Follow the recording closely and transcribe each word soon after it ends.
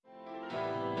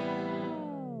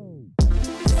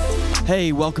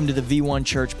Hey, welcome to the V1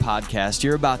 Church podcast.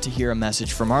 You're about to hear a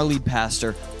message from our lead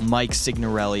pastor, Mike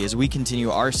Signorelli, as we continue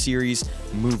our series,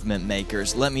 Movement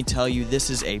Makers. Let me tell you, this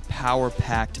is a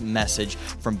power-packed message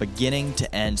from beginning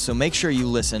to end, so make sure you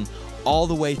listen all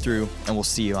the way through, and we'll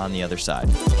see you on the other side.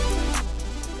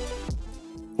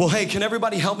 Well, hey, can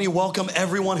everybody help me welcome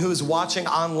everyone who is watching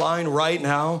online right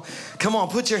now? Come on,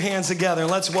 put your hands together and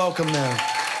let's welcome them.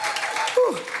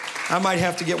 Whew. I might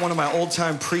have to get one of my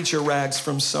old-time preacher rags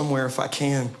from somewhere if I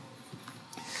can.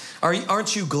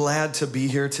 Aren't you glad to be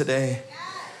here today?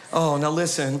 Oh, now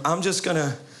listen, I'm just going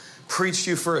to preach to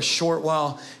you for a short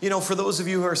while. You know, for those of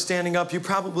you who are standing up, you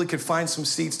probably could find some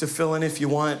seats to fill in if you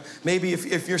want. Maybe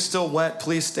if you're still wet,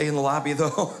 please stay in the lobby,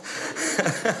 though.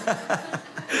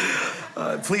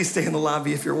 Please stay in the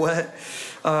lobby if you're wet.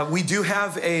 We do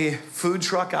have a food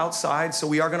truck outside, so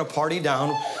we are going to party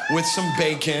down with some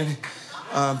bacon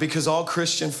because all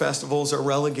Christian festivals are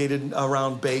relegated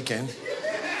around bacon.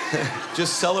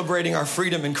 Just celebrating our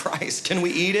freedom in Christ. Can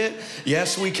we eat it?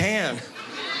 Yes, we can.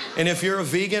 And if you're a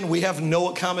vegan, we have no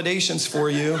accommodations for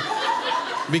you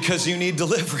because you need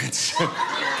deliverance.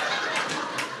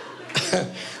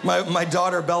 My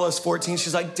daughter, Bella's 14.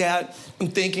 She's like, Dad, I'm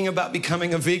thinking about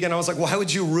becoming a vegan. I was like, why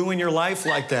would you ruin your life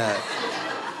like that?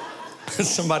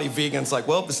 Somebody vegan's like,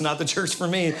 well, it's not the church for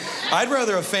me. I'd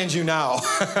rather offend you now.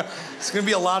 It's going to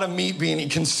be a lot of meat being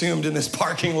consumed in this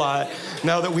parking lot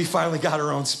now that we finally got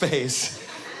our own space.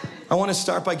 I want to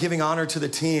start by giving honor to the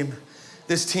team.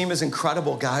 This team is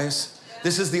incredible, guys.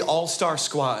 This is the all-star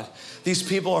squad. These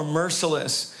people are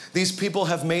merciless. These people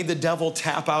have made the devil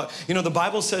tap out. You know, the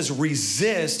Bible says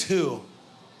resist who?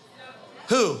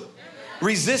 Who?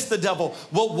 Resist the devil.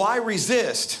 Well, why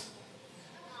resist?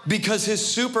 Because his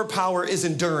superpower is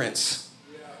endurance.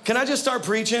 Can I just start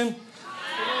preaching?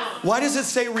 Why does it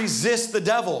say resist the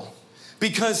devil?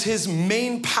 Because his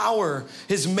main power,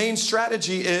 his main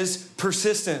strategy is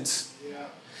persistence.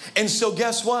 And so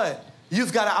guess what?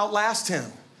 You've got to outlast him.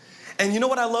 And you know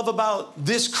what I love about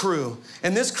this crew?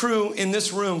 And this crew in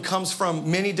this room comes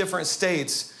from many different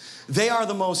states. They are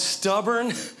the most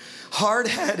stubborn,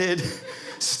 hard-headed,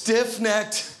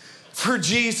 stiff-necked for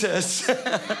Jesus.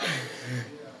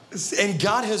 And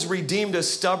God has redeemed a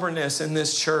stubbornness in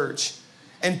this church.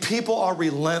 And people are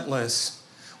relentless.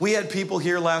 We had people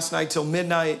here last night till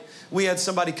midnight. We had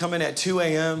somebody come in at 2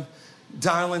 a.m.,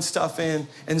 dialing stuff in,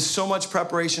 and so much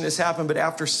preparation has happened. But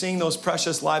after seeing those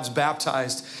precious lives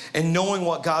baptized and knowing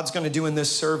what God's going to do in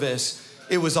this service,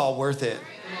 it was all worth it.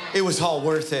 It was all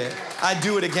worth it. I'd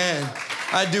do it again.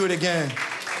 I'd do it again.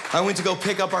 I went to go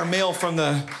pick up our mail from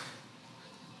the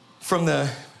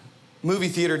movie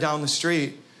theater down the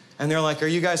street, and they're like, "Are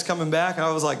you guys coming back?" And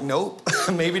I was like, "Nope,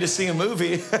 maybe to see a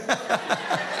movie."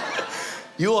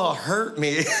 You all hurt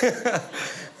me.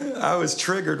 I was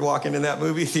triggered walking in that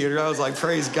movie theater. I was like,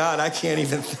 praise God, I can't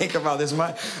even think about this.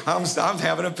 I'm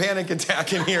having a panic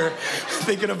attack in here,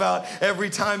 thinking about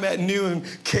every time at noon,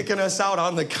 kicking us out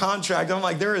on the contract. I'm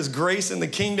like, there is grace in the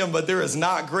kingdom, but there is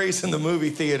not grace in the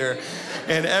movie theater.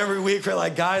 And every week we're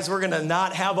like, guys, we're going to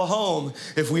not have a home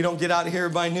if we don't get out of here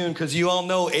by noon, because you all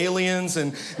know aliens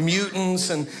and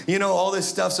mutants and, you know, all this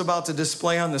stuff's about to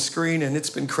display on the screen, and it's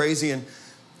been crazy. And,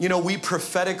 you know, we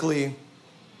prophetically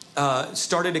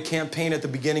started a campaign at the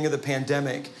beginning of the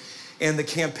pandemic, and the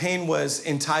campaign was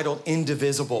entitled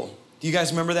Indivisible. Do you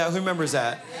guys remember that? Who remembers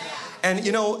that? And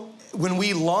you know, when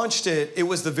we launched it, it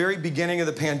was the very beginning of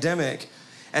the pandemic,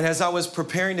 and as I was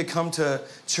preparing to come to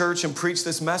church and preach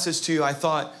this message to you, I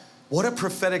thought, what a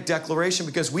prophetic declaration,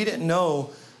 because we didn't know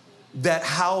that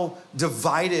how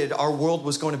divided our world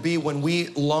was going to be when we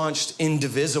launched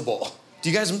Indivisible. Do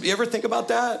you guys ever think about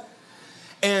that?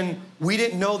 And we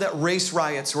didn't know that race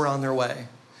riots were on their way.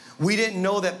 We didn't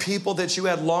know that people that you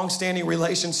had long-standing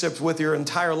relationships with your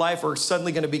entire life are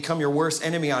suddenly going to become your worst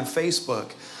enemy on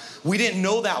Facebook. We didn't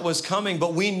know that was coming,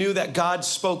 but we knew that God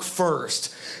spoke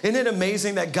first. Isn't it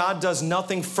amazing that God does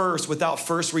nothing first without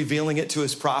first revealing it to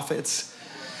his prophets?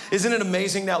 Isn't it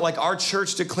amazing that like our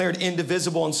church declared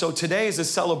indivisible? And so today is a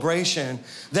celebration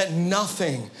that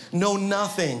nothing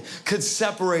could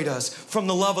separate us from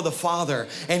the love of the Father.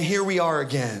 And here we are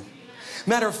again.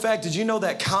 Matter of fact, did you know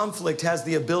that conflict has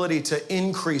the ability to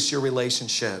increase your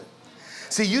relationship?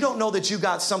 See, you don't know that you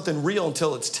got something real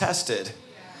until it's tested.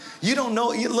 You don't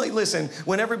know. Listen,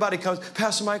 when everybody comes,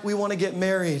 Pastor Mike, we want to get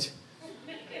married.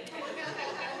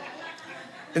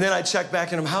 And then I check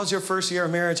back in them, how's your first year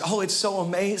of marriage? Oh, it's so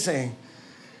amazing.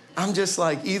 I'm just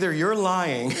like, either you're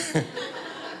lying,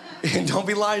 and don't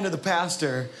be lying to the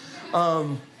pastor,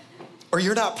 or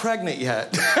you're not pregnant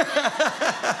yet.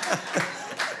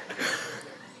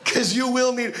 Because you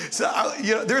will need, so,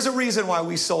 there's a reason why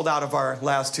we sold out of our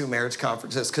last 2 marriage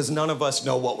conferences, because none of us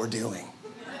know what we're doing.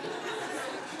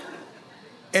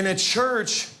 And a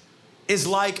church is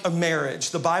like a marriage.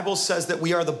 The Bible says that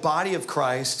we are the body of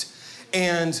Christ,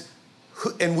 and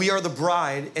we are the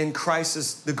bride, and Christ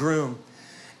is the groom.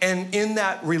 And in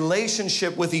that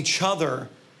relationship with each other,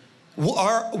 we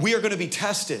are going to be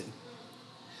tested.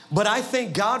 But I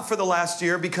thank God for the last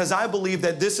year, because I believe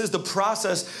that this is the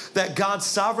process that God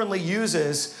sovereignly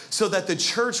uses so that the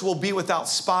church will be without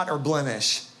spot or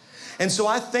blemish. And so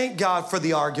I thank God for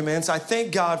the arguments. I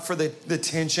thank God for the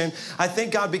tension. I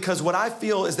thank God because what I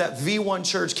feel is that V1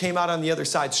 Church came out on the other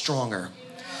side stronger.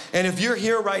 And if you're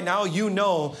here right now, you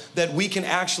know that we can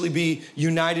actually be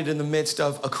united in the midst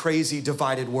of a crazy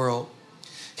divided world.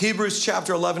 Hebrews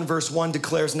chapter 11 verse 1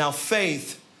 declares, now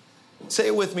faith, say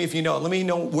it with me if you know it. Let me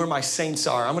know where my saints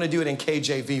are. I'm going to do it in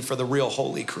KJV for the real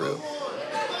holy crew.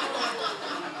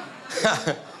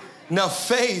 Now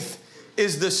faith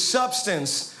is the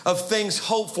substance of things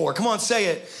hoped for. Come on, say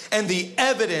it. And the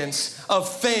evidence of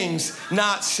things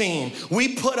not seen.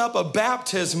 We put up a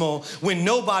baptismal when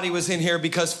nobody was in here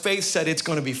because faith said it's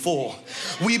going to be full.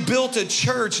 We built a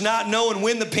church not knowing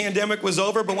when the pandemic was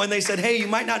over, but when they said, hey, you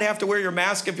might not have to wear your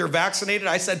mask if you're vaccinated,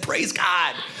 I said, praise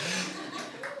God.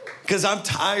 Because I'm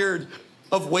tired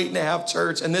of waiting to have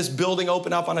church. And this building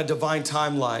opened up on a divine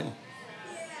timeline.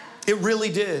 It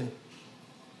really did.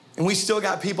 And we still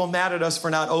got people mad at us for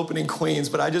not opening Queens,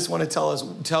 but I just want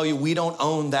to tell you, we don't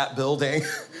own that building.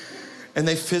 And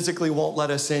they physically won't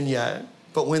let us in yet.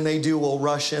 But when they do, we'll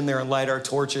rush in there and light our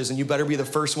torches, and you better be the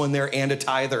first one there and a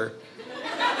tither.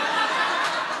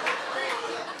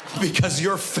 Because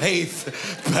your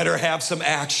faith better have some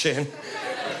action.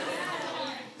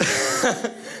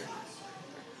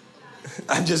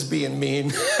 I'm just being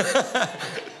mean.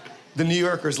 The New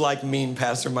Yorkers like mean,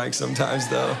 Pastor Mike, sometimes,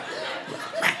 though.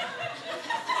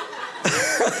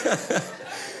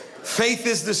 Faith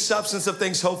is the substance of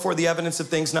things hoped for, the evidence of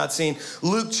things not seen.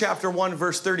 Luke chapter 1,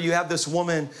 verse 30, you have this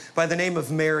woman by the name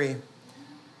of Mary. It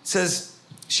says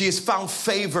she has found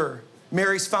favor.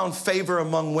 Mary's found favor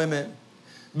among women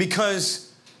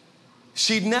because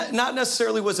she not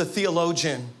necessarily was a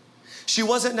theologian. She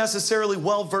wasn't necessarily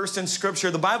well-versed in Scripture.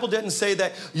 The Bible didn't say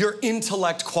that your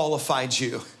intellect qualified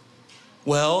you.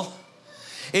 Well,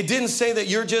 it didn't say that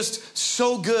you're just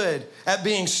so good at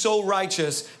being so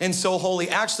righteous and so holy.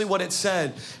 Actually, what it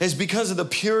said is because of the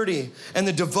purity and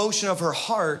the devotion of her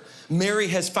heart, Mary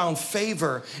has found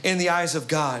favor in the eyes of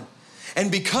God.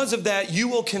 And because of that, you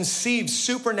will conceive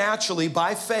supernaturally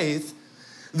by faith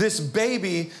this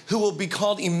baby who will be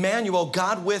called Emmanuel,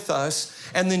 God with us.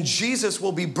 And then Jesus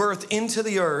will be birthed into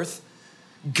the earth.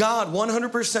 God,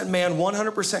 100% man,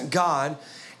 100% God.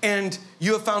 And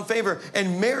you have found favor.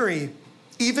 And Mary,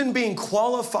 even being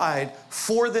qualified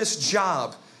for this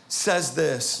job, says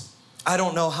this, I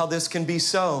don't know how this can be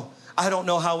so. I don't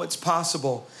know how it's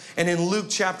possible. And in Luke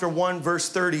chapter 1, verse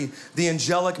 30, the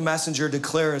angelic messenger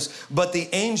declares, but the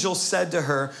angel said to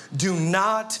her, do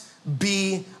not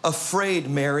be afraid,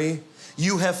 Mary.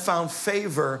 You have found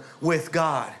favor with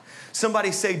God.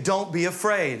 Somebody say, don't be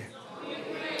afraid. Don't be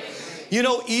afraid. You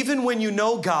know, even when you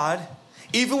know God,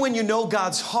 even when you know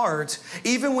God's heart,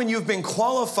 even when you've been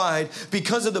qualified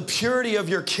because of the purity of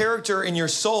your character and your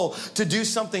soul to do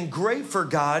something great for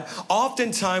God,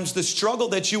 oftentimes the struggle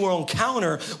that you will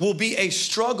encounter will be a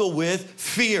struggle with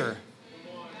fear.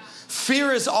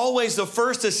 Fear is always the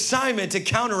first assignment to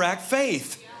counteract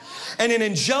faith. And an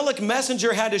angelic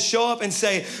messenger had to show up and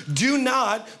say, do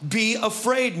not be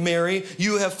afraid, Mary,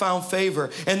 you have found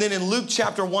favor. And then in Luke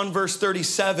chapter 1, verse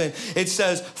 37, it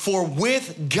says, for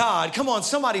with God, come on,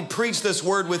 somebody preach this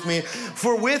word with me.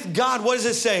 For with God, what does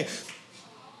it say?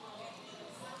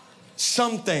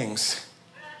 Some things,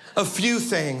 a few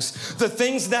things, the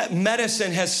things that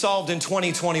medicine has solved in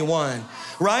 2021.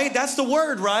 Right? That's the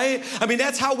word, right? I mean,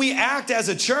 that's how we act as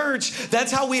a church.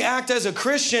 That's how we act as a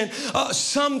Christian.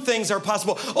 Some things are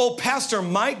possible. Oh, Pastor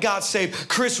Mike got saved.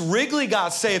 Chris Wrigley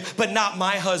got saved, but not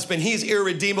my husband. He's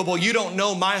irredeemable. You don't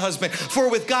know my husband.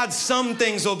 For with God, some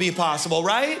things will be possible,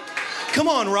 right? Come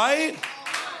on, right?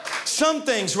 Some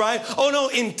things, right? Oh no,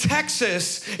 in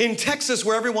Texas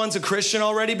where everyone's a Christian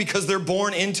already because they're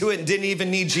born into it and didn't even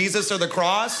need Jesus or the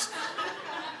cross.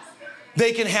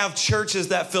 They can have churches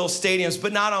that fill stadiums,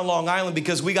 but not on Long Island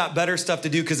because we got better stuff to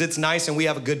do because it's nice and we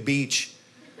have a good beach.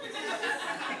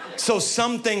 So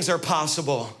some things are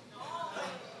possible.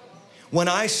 When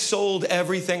I sold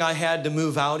everything I had to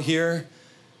move out here,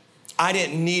 I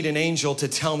didn't need an angel to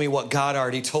tell me what God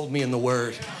already told me in the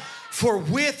Word. For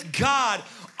with God,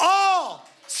 all,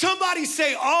 somebody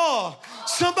say all.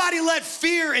 Somebody let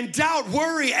fear and doubt,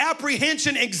 worry,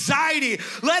 apprehension, anxiety,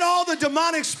 let all the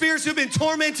demonic spirits who've been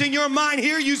tormenting your mind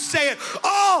hear you say it.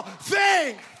 All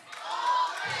things.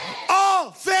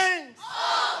 All things.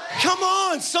 Come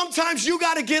on, sometimes you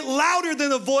got to get louder than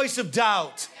the voice of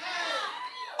doubt.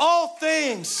 All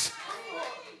things.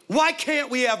 Why can't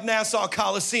we have Nassau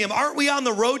Coliseum? Aren't we on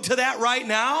the road to that right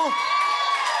now?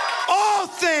 All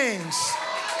things.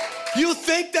 You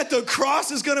think that the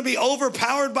cross is going to be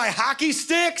overpowered by hockey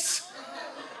sticks?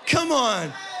 Come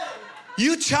on.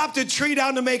 You chopped a tree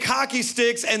down to make hockey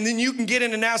sticks and then you can get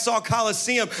into Nassau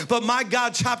Coliseum. But my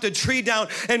God chopped a tree down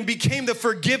and became the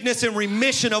forgiveness and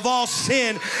remission of all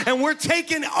sin. And we're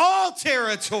taking all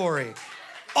territory,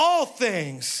 all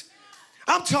things.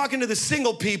 I'm talking to the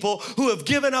single people who have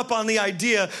given up on the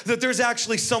idea that there's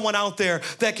actually someone out there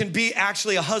that can be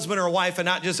actually a husband or a wife and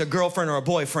not just a girlfriend or a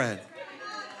boyfriend.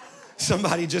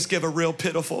 Somebody just give a real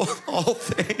pitiful, all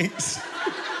things.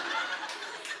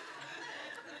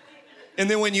 And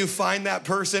then when you find that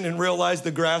person and realize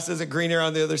the grass isn't greener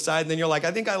on the other side, and then you're like,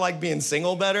 I think I like being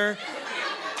single better.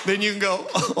 Then you can go,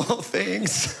 all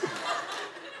things.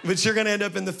 But you're gonna end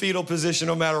up in the fetal position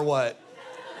no matter what.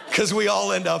 Because we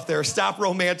all end up there. Stop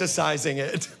romanticizing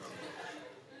it.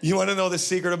 You wanna know the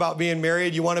secret about being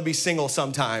married? You wanna be single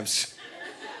sometimes.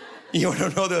 You wanna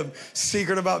know the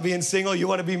secret about being single? You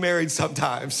wanna be married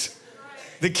sometimes.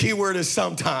 The key word is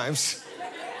sometimes.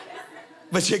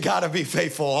 But you gotta be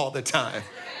faithful all the time.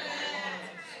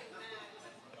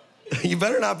 You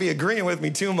better not be agreeing with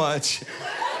me too much.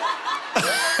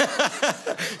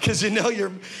 Because you know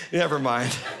never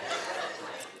mind.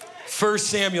 1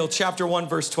 Samuel chapter 1,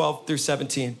 verse 12 through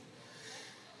 17.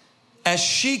 As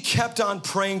she kept on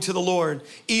praying to the Lord,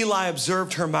 Eli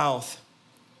observed her mouth.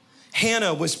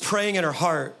 Hannah was praying in her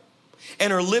heart,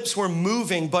 and her lips were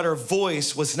moving, but her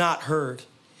voice was not heard.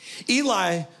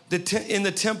 Eli, in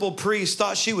the temple priest,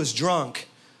 thought she was drunk.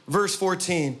 Verse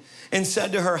 14, and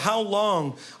said to her, how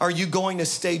long are you going to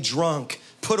stay drunk?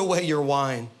 Put away your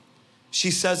wine. She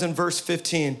says in verse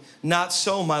 15, not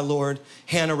so, my Lord.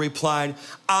 Hannah replied,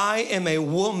 I am a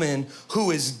woman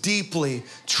who is deeply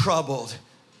troubled.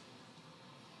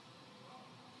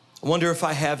 I wonder if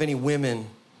I have any women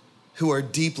who are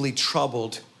deeply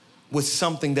troubled with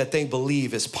something that they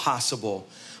believe is possible,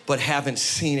 but haven't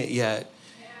seen it yet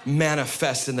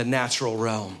manifest in the natural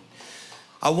realm.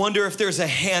 I wonder if there's a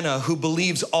Hannah who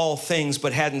believes all things,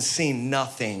 but hadn't seen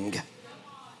nothing.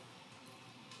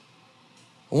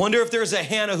 I wonder if there's a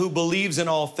Hannah who believes in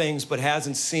all things, but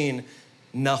hasn't seen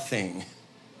nothing.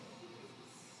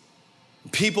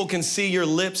 People can see your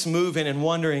lips moving and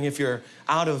wondering if you're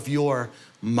out of your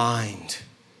mind.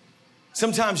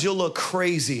 Sometimes you'll look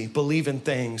crazy believing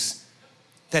things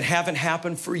that haven't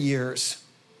happened for years.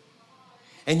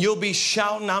 And you'll be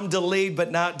shouting, I'm delayed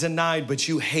but not denied, but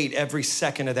you hate every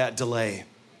second of that delay.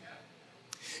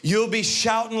 You'll be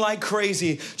shouting like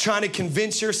crazy, trying to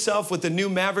convince yourself with the new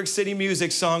Maverick City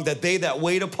Music song that they that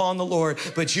wait upon the Lord,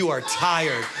 but you are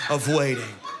tired of waiting.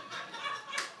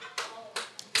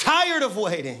 Tired of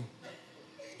waiting.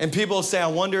 And people say, I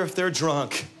wonder if they're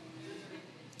drunk.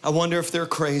 I wonder if they're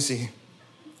crazy.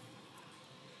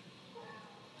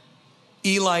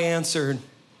 Eli answered.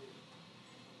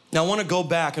 Now I want to go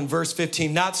back in verse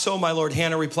 15. Not so, my Lord.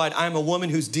 Hannah replied, I am a woman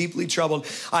who's deeply troubled.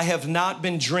 I have not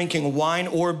been drinking wine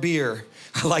or beer.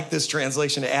 I like this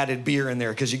translation, added beer in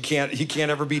there because you can't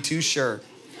ever be too sure.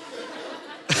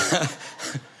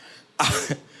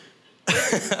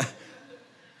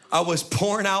 I was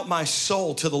pouring out my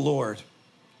soul to the Lord.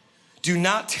 Do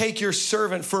not take your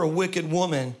servant for a wicked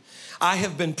woman. I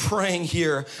have been praying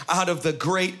here out of the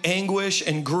great anguish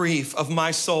and grief of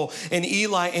my soul. And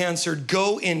Eli answered,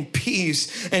 go in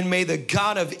peace, and may the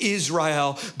God of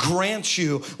Israel grant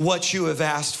you what you have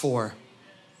asked for.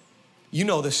 You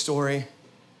know the story.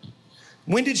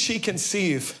 When did she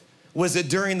conceive? Was it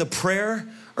during the prayer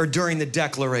or during the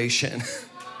declaration?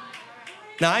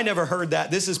 Now, I never heard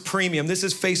that. This is premium. This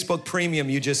is Facebook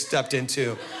premium you just stepped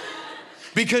into.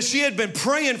 Because she had been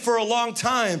praying for a long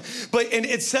time, and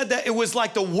it said that it was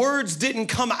like the words didn't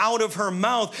come out of her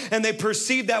mouth, and they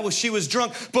perceived that she was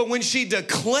drunk. But when she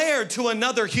declared to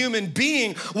another human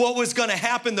being what was gonna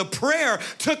happen, the prayer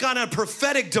took on a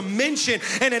prophetic dimension,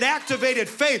 and it activated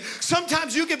faith.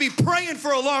 Sometimes you can be praying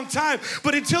for a long time,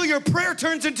 but until your prayer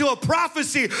turns into a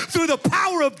prophecy through the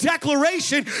power of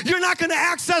declaration, you're not gonna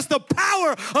access the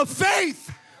power of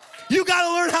faith. You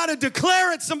gotta learn how to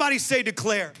declare it. Somebody say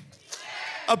declare.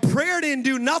 A prayer didn't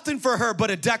do nothing for her, but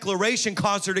a declaration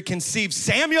caused her to conceive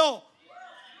Samuel.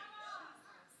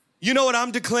 You know what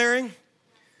I'm declaring?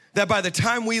 That by the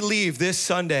time we leave this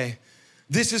Sunday,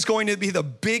 This is going to be the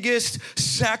biggest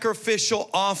sacrificial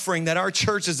offering that our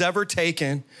church has ever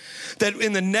taken. That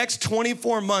in the next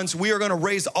 24 months, we are going to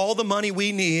raise all the money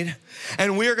we need,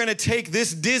 and we are going to take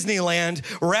this Disneyland,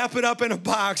 wrap it up in a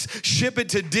box, ship it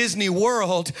to Disney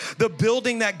World, the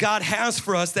building that God has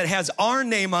for us that has our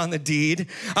name on the deed.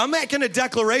 I'm making a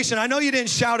declaration. I know you didn't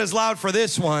shout as loud for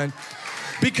this one,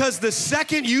 because the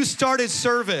second you started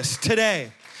service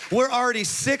today, we're already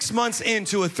 6 months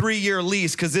into a 3-year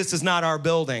lease because this is not our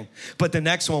building, but the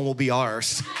next one will be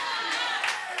ours.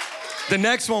 The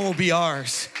next one will be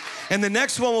ours. And the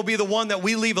next one will be the one that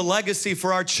we leave a legacy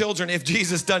for our children if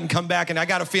Jesus doesn't come back. And I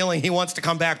got a feeling he wants to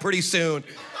come back pretty soon.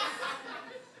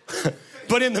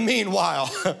 But in the meanwhile,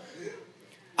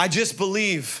 I just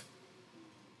believe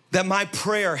that my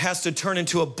prayer has to turn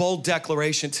into a bold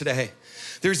declaration today.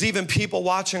 There's even people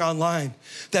watching online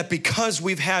that because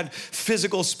we've had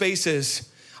physical spaces,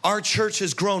 our church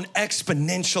has grown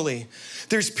exponentially.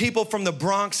 There's people from the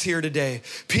Bronx here today,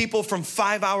 people from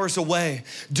 5 hours away.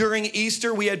 During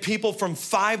Easter, we had people from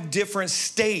 5 different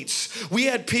states. We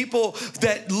had people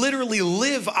that literally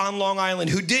live on Long Island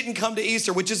who didn't come to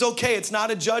Easter, which is okay, it's not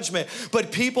a judgment.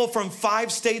 But people from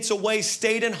 5 states away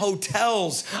stayed in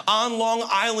hotels on Long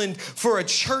Island for a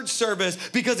church service,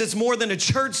 because it's more than a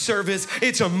church service,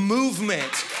 it's a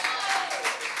movement.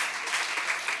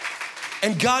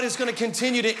 And God is going to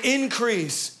continue to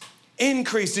increase.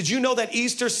 Did you know that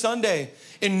Easter Sunday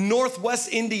in Northwest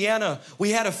Indiana,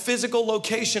 we had a physical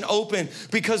location open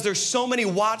because there's so many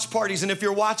watch parties. And if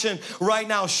you're watching right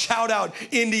now, shout out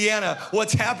Indiana.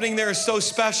 What's happening there is so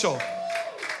special.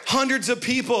 Hundreds of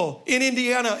people in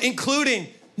Indiana, including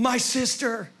my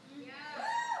sister.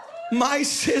 My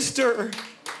sister.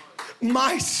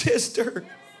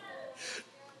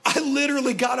 I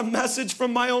literally got a message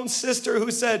from my own sister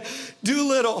who said,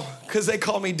 Doolittle, because they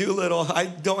call me Doolittle. I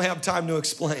don't have time to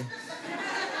explain.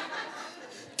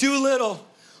 Doolittle,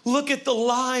 look at the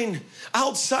line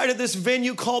outside of this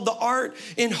venue called The Art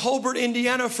in Hobart,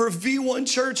 Indiana for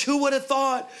V1 Church. Who would have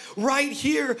thought? Right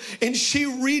here. And she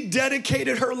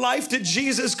rededicated her life to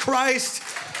Jesus Christ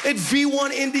at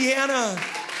V1 Indiana.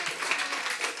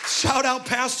 Shout out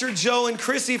Pastor Joe and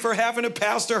Chrissy for having to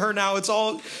pastor her now.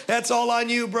 That's all on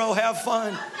you, bro. Have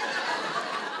fun.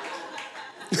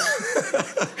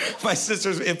 My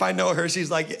sister's, if I know her, she's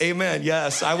like, amen.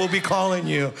 Yes, I will be calling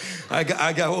you.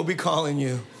 I will be calling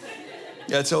you.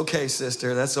 That's okay,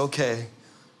 sister. That's okay.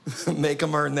 Make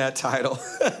them earn that title.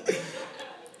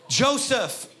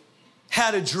 Joseph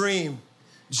had a dream.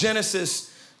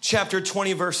 Genesis chapter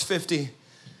 20, verse 50.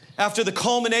 After the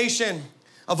culmination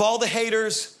of all the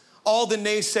haters, all the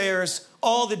naysayers,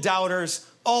 all the doubters,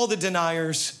 all the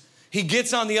deniers, he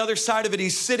gets on the other side of it.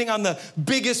 He's sitting on the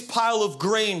biggest pile of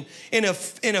grain in a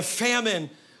famine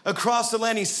across the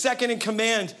land. He's second in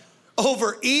command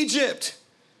over Egypt.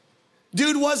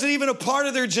 Dude wasn't even a part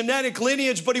of their genetic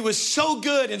lineage, but he was so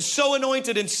good and so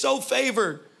anointed and so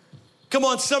favored. Come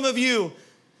on, some of you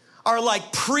are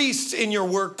like priests in your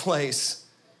workplace.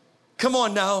 Come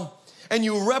on now. And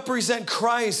you represent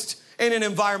Christ in an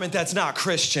environment that's not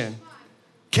Christian.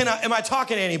 Am I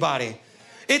talking to anybody?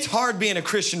 It's hard being a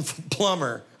Christian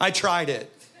plumber. I tried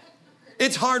it.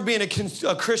 It's hard being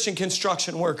a Christian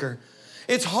construction worker.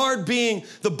 It's hard being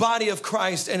the body of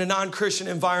Christ in a non-Christian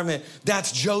environment.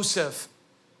 That's Joseph.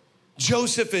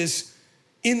 Joseph is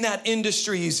in that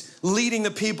industry. He's leading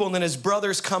the people, and then his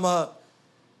brothers come up.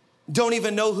 Don't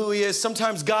even know who he is.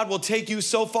 Sometimes God will take you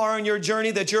so far on your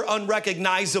journey that you're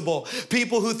unrecognizable.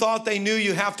 People who thought they knew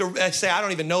you have to say, I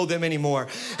don't even know them anymore.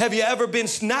 Have you ever been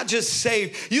not just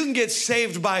saved? You can get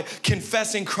saved by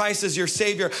confessing Christ as your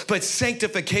Savior, but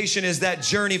sanctification is that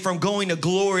journey from going to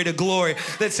glory to glory.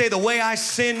 That say, the way I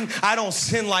sin, I don't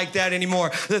sin like that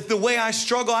anymore. The way I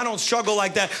struggle, I don't struggle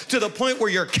like that, to the point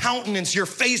where your countenance, your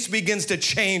face begins to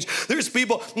change. There's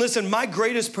people, listen, my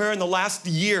greatest prayer in the last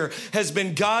year has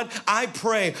been, God, I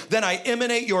pray that I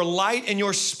emanate your light and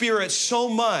your spirit so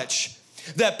much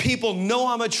that people know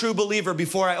I'm a true believer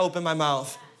before I open my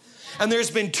mouth. And there's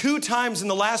been 2 times in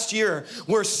the last year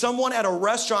where someone at a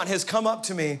restaurant has come up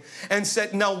to me and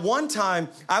said, now one time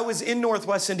I was in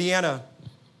Northwest Indiana.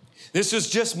 This was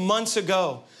just months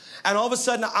ago. And all of a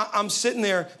sudden I'm sitting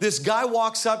there. This guy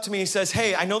walks up to me and says,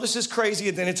 hey, I know this is crazy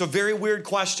and it's a very weird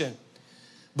question,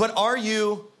 but are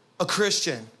you a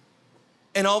Christian?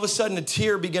 And all of a sudden, a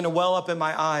tear began to well up in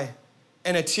my eye.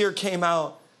 And a tear came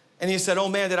out. And he said, oh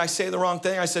man, did I say the wrong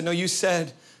thing? I said, no, you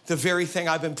said the very thing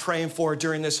I've been praying for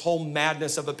during this whole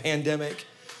madness of a pandemic.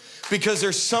 Because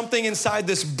there's something inside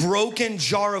this broken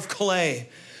jar of clay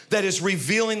that is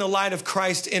revealing the light of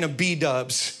Christ in a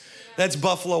B-dubs. That's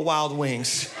Buffalo Wild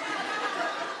Wings.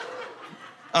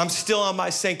 I'm still on my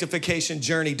sanctification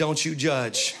journey. Don't you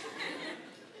judge.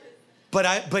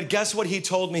 But guess what he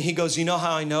told me? He goes, you know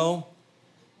how I know?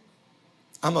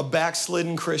 I'm a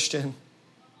backslidden Christian.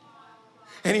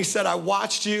 And he said, I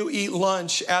watched you eat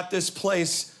lunch at this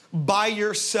place by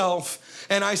yourself.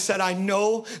 And I said, I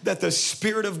know that the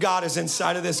Spirit of God is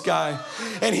inside of this guy.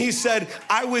 And he said,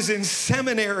 I was in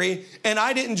seminary and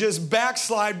I didn't just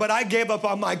backslide, but I gave up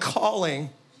on my calling.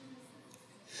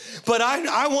 But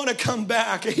I want to come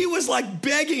back. He was like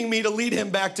begging me to lead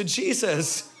him back to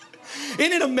Jesus.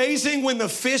 Isn't it amazing when the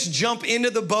fish jump into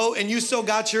the boat and you still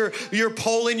got your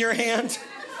pole in your hand?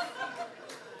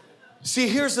 See,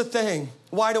 here's the thing.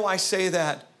 Why do I say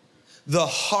that? The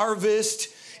harvest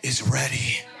is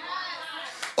ready.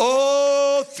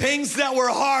 Oh, things that were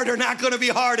hard are not going to be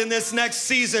hard in this next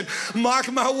season.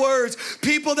 Mark my words.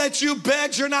 People that you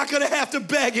begged, you're not going to have to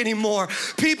beg anymore.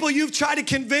 People you've tried to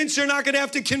convince, you're not going to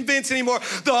have to convince anymore.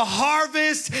 The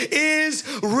harvest is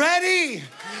ready.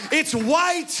 It's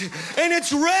white and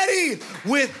it's ready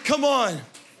come on.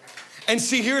 And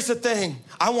see, here's the thing.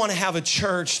 I want to have a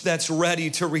church that's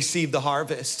ready to receive the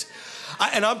harvest.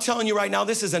 And I'm telling you right now,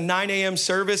 this is a 9 a.m.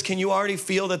 service. Can you already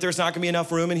feel that there's not going to be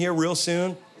enough room in here real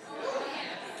soon?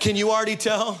 Can you already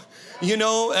tell? You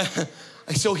know,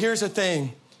 so here's the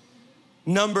thing.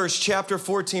 Numbers chapter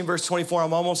 14, verse 24.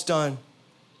 I'm almost done.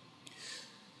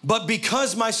 But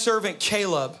because my servant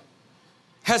Caleb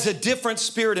has a different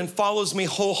spirit and follows me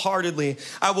wholeheartedly,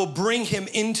 I will bring him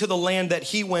into the land that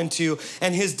he went to,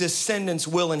 and his descendants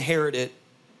will inherit it.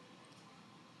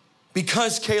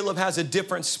 Because Caleb has a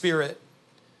different spirit,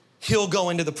 he'll go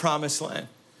into the promised land.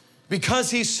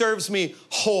 Because he serves me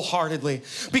wholeheartedly.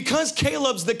 Because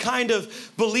Caleb's the kind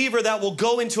of believer that will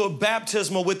go into a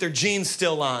baptismal with their jeans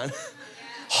still on.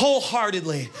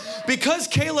 Wholeheartedly. Because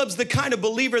Caleb's the kind of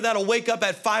believer that'll wake up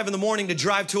at 5 a.m. to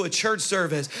drive to a church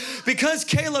service. Because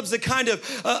Caleb's the kind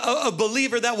of a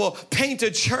believer that will paint a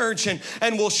church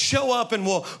and will show up and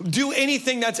will do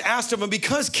anything that's asked of him.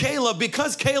 Because Caleb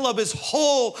is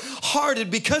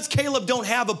wholehearted. Because Caleb don't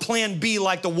have a plan B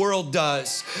like the world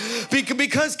does.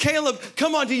 Because Caleb,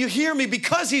 come on, do you hear me?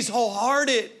 Because he's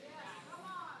wholehearted,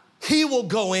 he will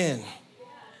go in.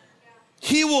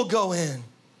 He will go in.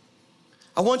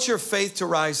 I want your faith to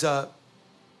rise up,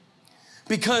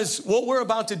 because what we're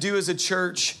about to do as a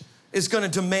church is going to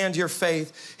demand your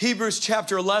faith. Hebrews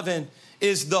chapter 11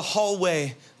 is the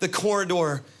hallway, the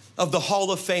corridor of the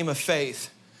Hall of Fame of faith.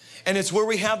 And it's where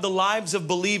we have the lives of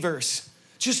believers,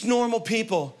 just normal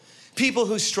people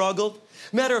who struggled.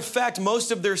 Matter of fact,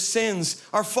 most of their sins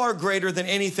are far greater than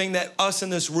anything that us in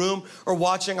this room or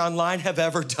watching online have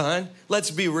ever done.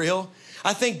 Let's be real.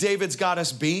 I think David's got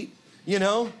us beat, you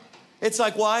know? It's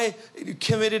like, why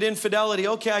committed infidelity?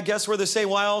 Okay, I guess we're the same.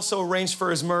 Why also arranged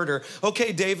for his murder?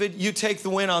 Okay, David, you take the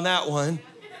win on that one.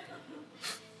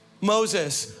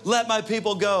 Moses, let my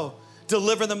people go.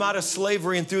 Deliver them out of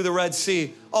slavery and through the Red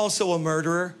Sea. Also a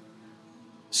murderer.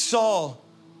 Saul,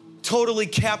 totally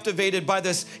captivated by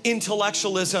this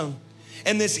intellectualism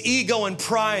and this ego and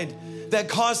pride that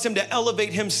caused him to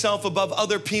elevate himself above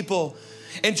other people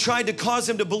and tried to cause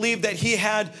him to believe that he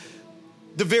had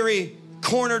the very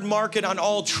cornered market on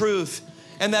all truth,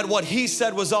 and that what he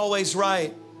said was always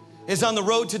right. Is on the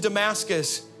road to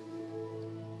Damascus,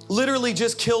 literally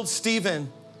just killed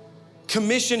Stephen,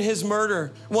 commissioned his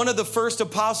murder. One of the first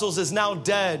apostles is now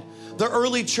dead. The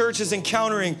early church is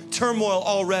encountering turmoil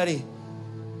already.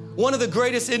 One of the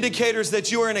greatest indicators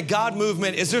that you are in a God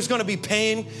movement is there's going to be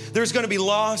pain, there's going to be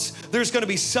loss, there's going to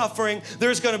be suffering,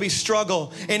 there's going to be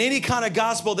struggle. And any kind of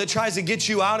gospel that tries to get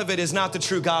you out of it is not the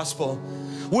true gospel.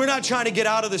 We're not trying to get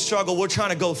out of the struggle, we're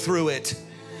trying to go through it.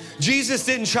 Jesus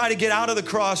didn't try to get out of the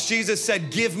cross. Jesus said,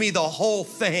 give me the whole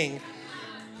thing.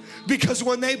 Because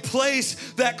when they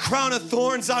place that crown of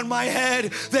thorns on my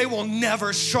head, they will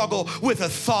never struggle with a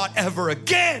thought ever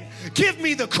again. Give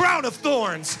me the crown of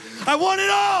thorns. I want it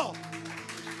all.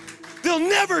 They'll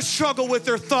never struggle with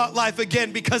their thought life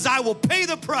again, because I will pay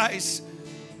the price.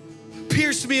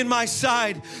 Pierce me in my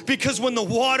side, because when the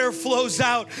water flows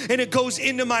out and it goes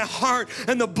into my heart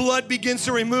and the blood begins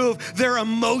to remove, their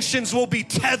emotions will be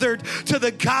tethered to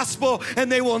the gospel and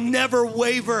they will never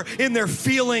waver in their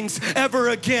feelings ever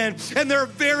again. And their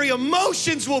very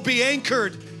emotions will be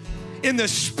anchored in the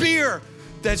spear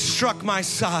that struck my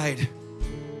side.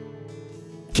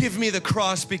 Give me the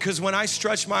cross, because when I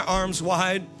stretch my arms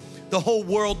wide, the whole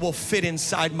world will fit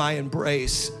inside my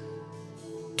embrace.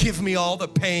 Give me all the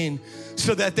pain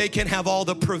so that they can have all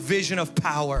the provision of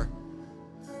power.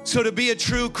 So to be a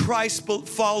true Christ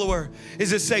follower is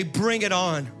to say, bring it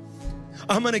on.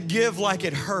 I'm gonna give like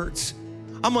it hurts.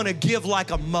 I'm gonna give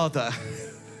like a mother.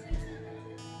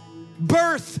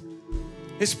 Birth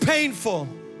is painful.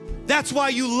 That's why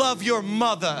you love your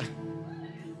mother.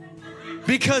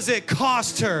 Because it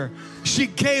cost her. She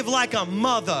gave like a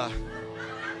mother.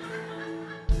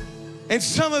 And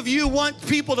some of you want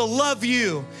people to love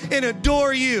you and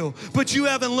adore you, but you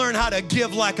haven't learned how to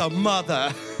give like a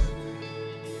mother.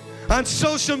 On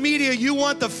social media, you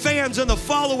want the fans and the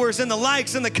followers and the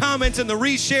likes and the comments and the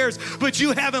reshares, but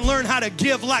you haven't learned how to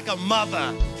give like a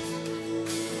mother.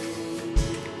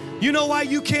 You know why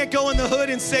you can't go in the hood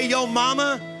and say, yo,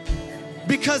 mama?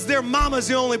 Because their mama's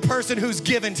the only person who's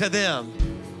given to them.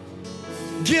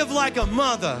 Give like a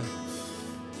mother.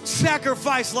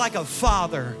 Sacrifice like a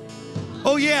father.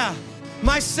 Oh yeah,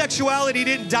 my sexuality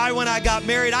didn't die when I got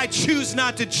married. I choose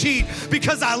not to cheat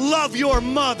because I love your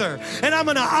mother. And I'm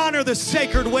gonna honor the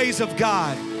sacred ways of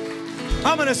God.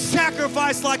 I'm gonna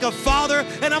sacrifice like a father,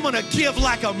 and I'm gonna give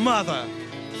like a mother.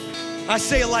 I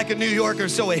say it like a New Yorker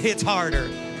so it hits harder.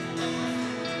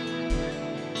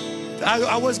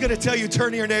 I was gonna tell you,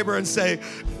 turn to your neighbor and say,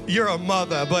 you're a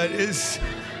mother, but it's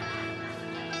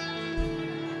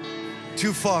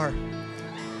too far.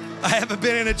 I haven't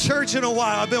been in a church in a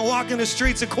while. I've been walking the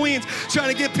streets of Queens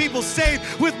trying to get people saved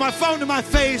with my phone to my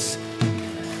face.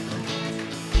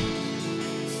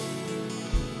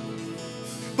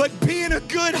 But being a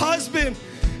good husband,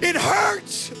 it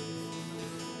hurts.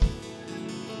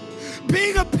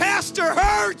 Being a pastor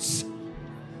hurts.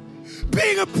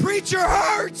 Being a preacher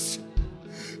hurts.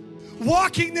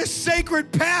 Walking this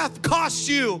sacred path costs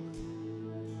you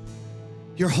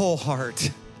your whole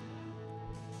heart.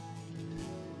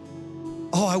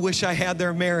 Oh, I wish I had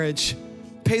their marriage.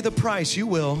 Pay the price, you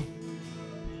will.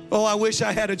 Oh, I wish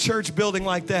I had a church building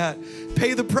like that.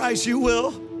 Pay the price, you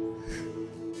will.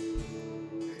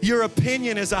 Your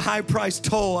opinion is a high price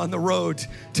toll on the road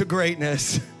to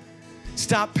greatness.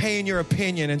 Stop paying your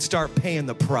opinion and start paying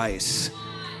the price.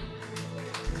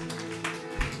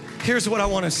 Here's what I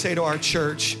want to say to our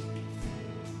church.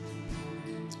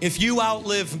 If you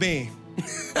outlive me,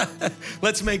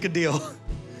 let's make a deal.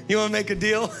 You want to make a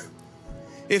deal?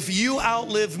 If you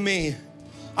outlive me,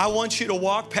 I want you to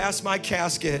walk past my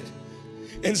casket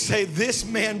and say, this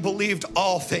man believed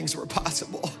all things were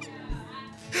possible.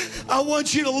 I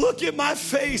want you to look at my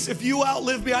face if you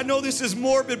outlive me. I know this is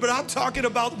morbid, but I'm talking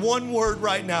about one word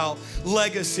right now: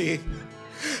 legacy.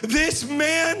 This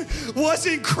man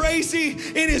wasn't crazy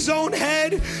in his own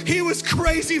head. He was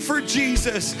crazy for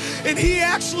Jesus. And he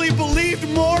actually believed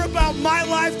more about my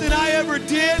life than I ever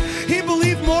did. He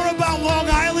believed more about Long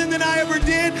Island than I ever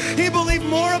did. He believed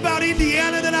more about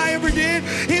Indiana than I ever did.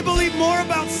 He believed more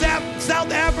about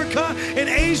South Africa and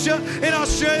Asia and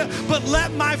Australia. But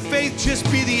let my faith just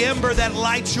be the ember that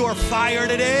lights your fire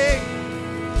today.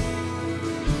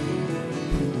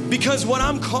 Because what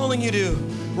I'm calling you to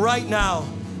right now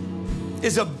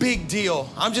is a big deal.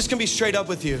 I'm just gonna be straight up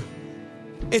with you.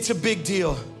 It's a big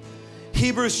deal.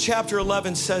 Hebrews chapter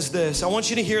 11 says this. I want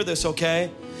you to hear this, okay?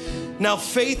 Now,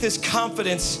 faith is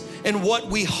confidence in what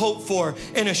we hope for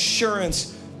and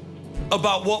assurance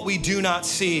about what we do not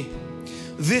see.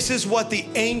 This is what the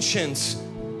ancients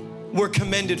were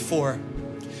commended for.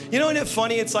 You know, isn't it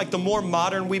funny? It's like the more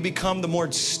modern we become, the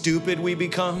more stupid we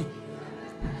become.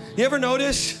 You ever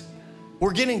notice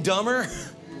we're getting dumber?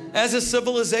 As a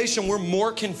civilization, we're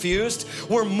more confused.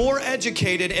 We're more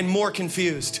educated and more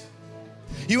confused.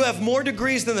 You have more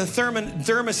degrees than the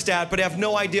thermostat, but have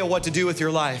no idea what to do with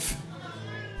your life.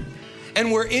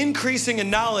 And we're increasing in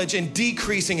knowledge and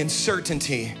decreasing in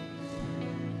certainty.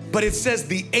 But it says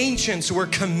the ancients were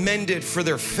commended for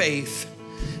their faith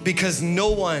because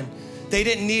they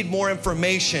didn't need more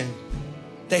information.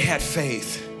 They had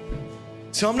faith.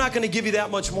 So I'm not gonna give you that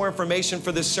much more information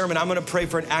for this sermon. I'm gonna pray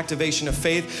for an activation of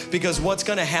faith, because what's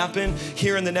gonna happen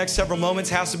here in the next several moments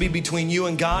has to be between you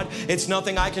and God. It's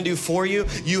nothing I can do for you.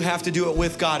 You have to do it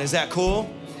with God. Is that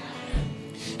cool?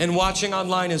 And watching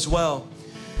online as well.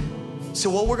 So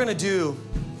what we're gonna do,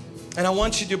 and I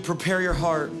want you to prepare your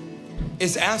heart,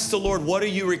 is ask the Lord, what are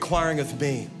you requiring of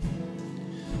me?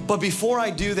 But before I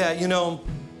do that, you know,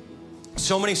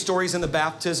 so many stories in the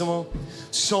baptismal,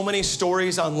 so many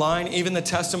stories online, even the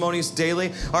testimonies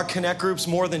daily. Our Connect groups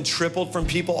more than tripled from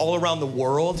people all around the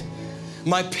world.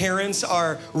 My parents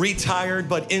are retired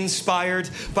but inspired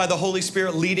by the Holy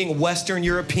Spirit leading Western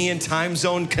European time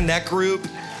zone Connect group.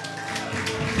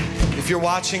 If you're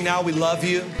watching now, we love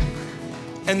you.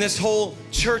 And this whole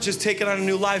church has taken on a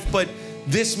new life, but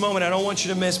this moment I don't want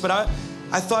you to miss. But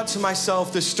I thought to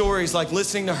myself, the stories, like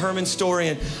listening to Herman's story,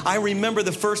 and I remember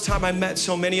the first time I met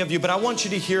so many of you, but I want you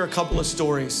to hear a couple of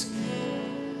stories,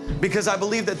 because I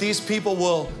believe that these people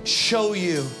will show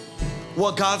you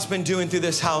what God's been doing through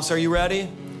this house. Are you ready?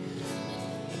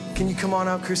 Can you come on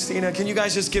up, Christina? Can you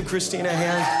guys just give Christina a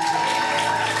hand?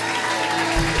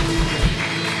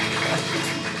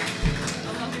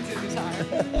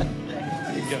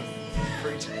 There you go.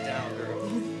 Preach it down, girl.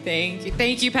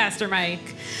 Thank you, Pastor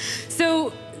Mike.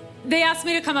 So they asked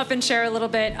me to come up and share a little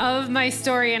bit of my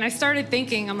story, and I started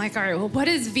thinking, I'm like, all right, well, what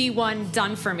has V1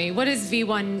 done for me? What has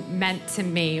V1 meant to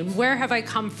me? Where have I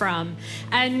come from?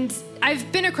 And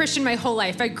I've been a Christian my whole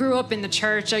life. I grew up in the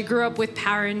church. I grew up with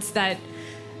parents that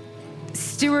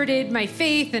stewarded my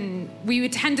faith, and we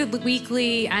attended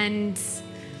weekly, and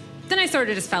then I sort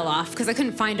of just fell off because I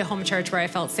couldn't find a home church where I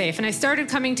felt safe. And I started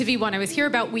coming to V1. I was here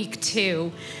about week 2,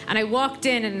 and I walked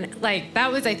in, and that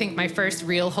was, I think, my first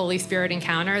real Holy Spirit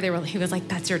encounter. He was like,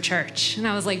 that's your church. And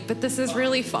I was like, but this is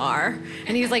really far.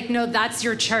 And he's like, no, that's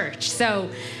your church. So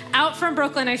out from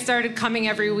Brooklyn, I started coming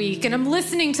every week, and I'm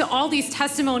listening to all these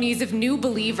testimonies of new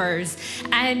believers.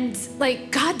 And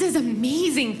God does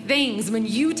amazing things when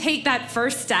you take that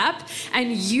first step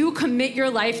and you commit your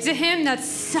life to him. That's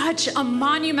such a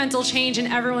monumental change in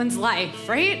everyone's life,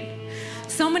 right?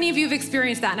 So many of you have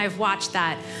experienced that, and I've watched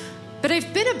that. But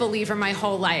I've been a believer my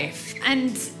whole life,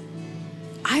 and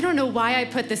I don't know why I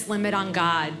put this limit on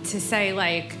God to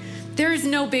say, there's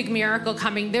no big miracle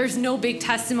coming. There's no big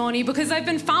testimony, because I've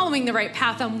been following the right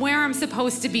path. I'm where I'm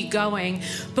supposed to be going.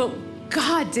 But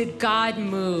did God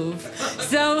move?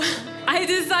 So I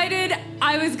decided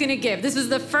I was going to give. This was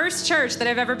the first church that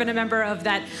I've ever been a member of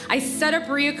that I set up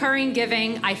reoccurring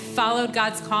giving. I followed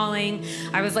God's calling.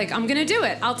 I was like, I'm going to do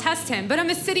it. I'll test him. But I'm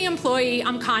a city employee.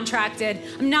 I'm contracted.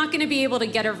 I'm not going to be able to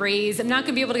get a raise. I'm not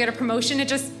going to be able to get a promotion. It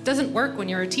just doesn't work when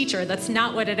you're a teacher. That's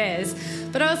not what it is.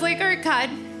 But I was like, all right, God,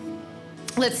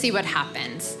 let's see what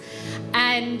happens.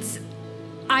 And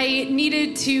I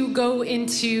needed to go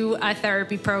into a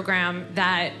therapy program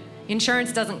that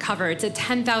insurance doesn't cover. It's a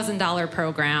 $10,000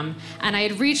 program. And I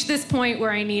had reached this point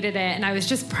where I needed it, and I was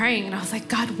just praying, and I was like,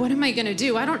 God, what am I gonna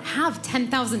do? I don't have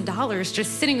 $10,000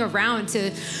 just sitting around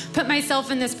to put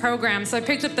myself in this program. So I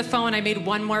picked up the phone, I made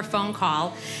one more phone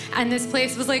call, and this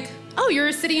place was like, oh, you're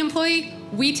a city employee?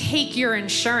 We take your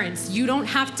insurance. You don't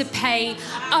have to pay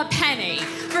a penny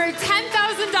for a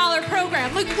 $10,000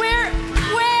 program. Where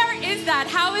is that?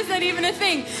 How is that even a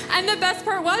thing? And the best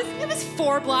part was, it was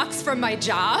 4 blocks from my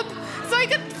job. So I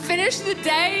could finish the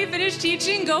day, finish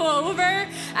teaching, go over,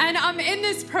 and I'm in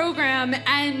this program,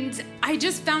 and I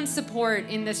just found support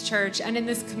in this church and in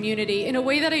this community in a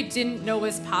way that I didn't know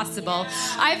was possible.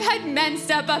 I've had men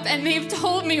step up, and they've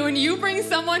told me, when you bring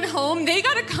someone home, they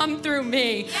gotta come through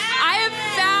me. I have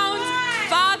found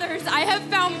fathers, I have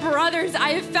found brothers,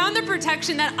 I have found the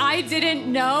protection that I didn't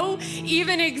know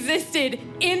even existed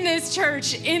in this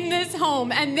church, in this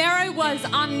home. And there I was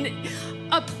on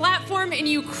a platform in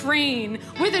Ukraine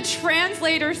with a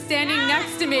translator standing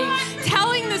next to me,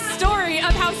 telling the story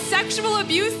of how sexual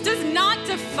abuse does not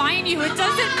define you. It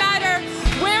doesn't matter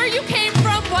where you came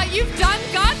from, what you've done,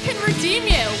 God can redeem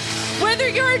you. Whether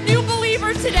you're a new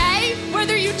believer today,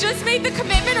 whether you just made the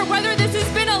commitment, or whether this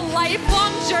has been a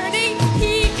lifelong journey,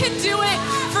 he can do it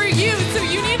for you. So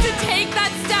you need to take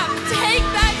that step, take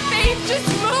that faith, just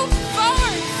move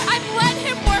forward and let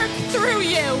him work through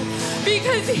you,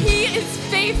 because he is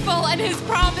faithful and his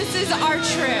promises are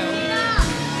true.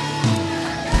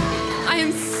 I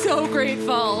am so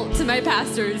grateful to my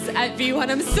pastors at V1.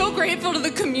 I'm so grateful to the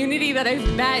community that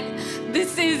I've met.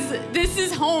 This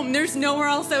is home. There's nowhere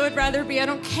else I would rather be. I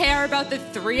don't care about the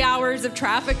 3 hours of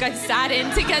traffic I've sat in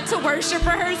to get to worship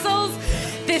rehearsals.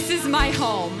 This is my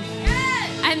home.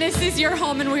 And this is your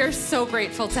home, and we are so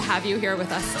grateful to have you here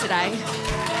with us today.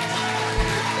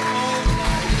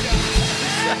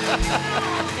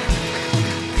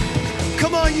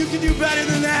 Come on, you can do better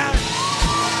than that.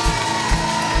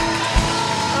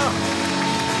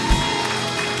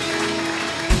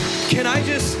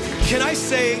 Can I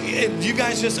say, if you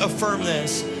guys just affirm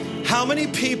this, how many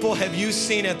people have you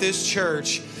seen at this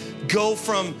church go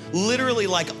from literally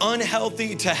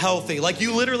unhealthy to healthy?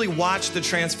 You literally watch the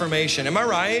transformation. Am I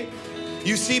right?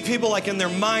 You see people in their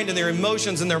mind and their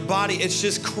emotions and their body. It's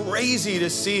just crazy to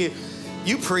see.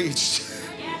 You preached.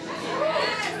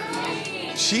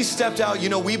 She stepped out.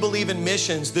 We believe in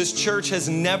missions. This church has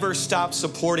never stopped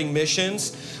supporting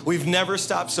missions. We've never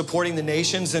stopped supporting the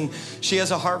nations, and she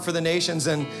has a heart for the nations.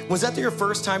 And was that your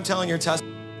first time telling your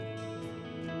testimony?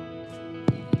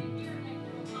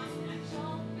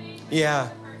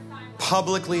 Yeah,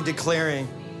 publicly declaring.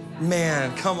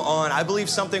 Man, come on. I believe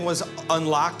something was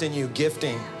unlocked in you,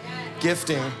 gifting.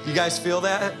 You guys feel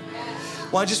that?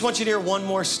 Well, I just want you to hear one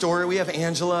more story. We have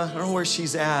Angela. I don't know where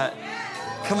she's at.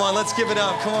 Come on, let's give it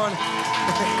up. Come on.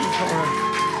 Come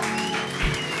on.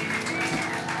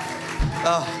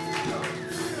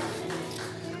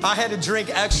 I had to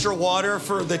drink extra water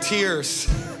for the tears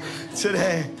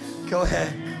today. Go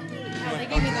ahead. They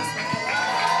gave me this one.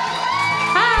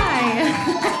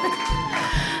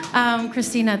 Hi.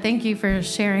 Christina, thank you for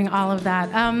sharing all of that.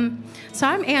 So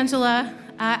I'm Angela.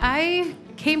 I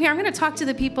came here. I'm going to talk to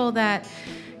the people that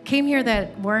came here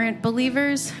that weren't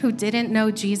believers, who didn't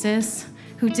know Jesus,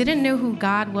 who didn't know who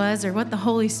God was or what the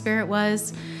Holy Spirit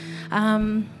was.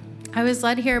 I was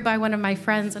led here by one of my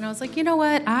friends, and I was like, you know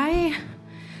what? I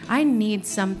need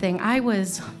something. I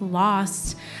was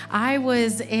lost. I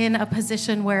was in a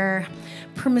position where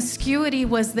promiscuity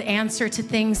was the answer to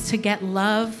things to get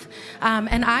love.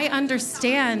 And I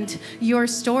understand your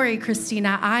story,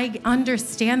 Christina. I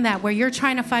understand that, where you're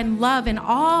trying to find love in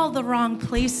all the wrong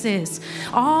places,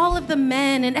 all of the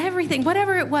men and everything,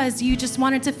 whatever it was, you just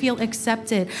wanted to feel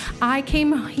accepted. I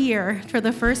came here for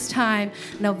the first time,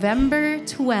 November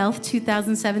 12th,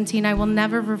 2017. I will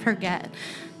never forget.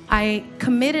 I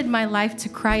committed my life to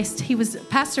Christ.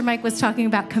 Pastor Mike was talking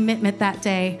about commitment that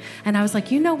day, and I was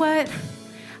like, you know what?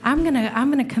 I'm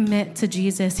gonna commit to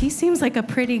Jesus. He seems like a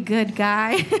pretty good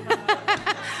guy.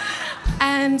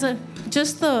 And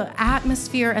just the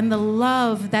atmosphere and the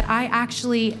love that I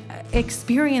actually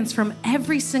experienced from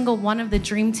every single one of the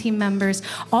Dream Team members,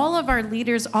 all of our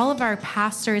leaders, all of our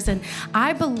pastors, and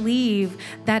I believe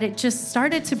that it just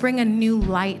started to bring a new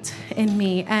light in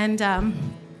me. And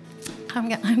I'm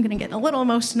going to get a little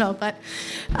emotional, but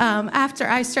after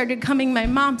I started coming, my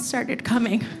mom started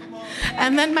coming.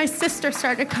 And then my sister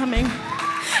started coming.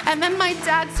 And then my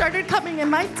dad started coming, and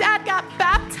my dad got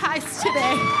baptized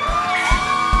today.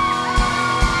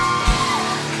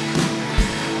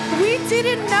 We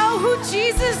didn't know who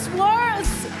Jesus was.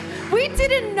 We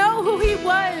didn't know who he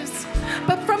was.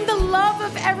 But from the love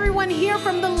of everyone here,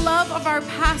 from the love of our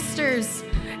pastors,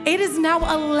 it is now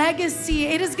a legacy.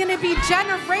 It is going to be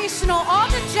generational. All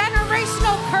the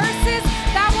generational curses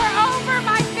that were over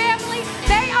my family,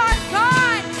 they are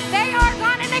gone. They are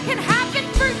gone, and it can happen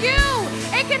for you.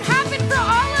 It can happen for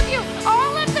all of you.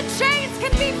 All of the chains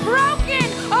can be broken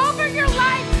over your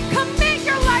life. Commit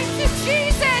your life to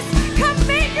Jesus.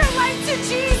 Commit your life to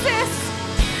Jesus.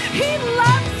 He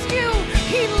loves you.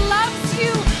 He loves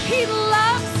you. He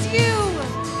loves you.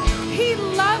 He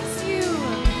loves you.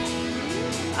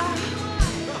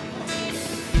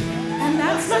 And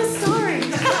that's my story.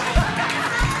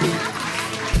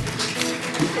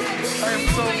 I am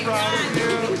so proud of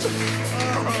you.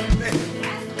 Oh,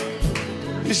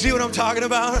 man. You see what I'm talking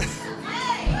about?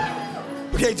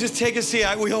 Okay, just take a seat.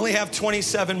 We only have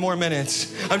 27 more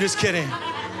minutes. I'm just kidding.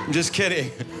 I'm just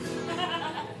kidding.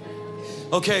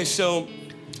 Okay, so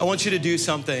I want you to do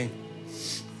something.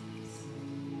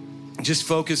 Just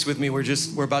focus with me.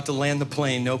 We're about to land the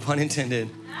plane, no pun intended.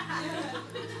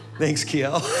 Thanks,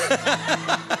 Kiel.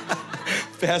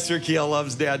 Pastor Kiel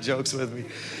loves dad jokes with me.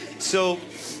 So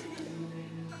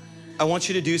I want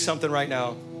you to do something right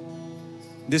now.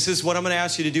 This is what I'm going to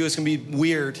ask you to do. It's going to be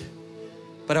weird,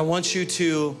 but I want you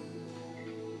to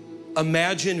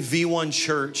imagine V1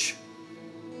 Church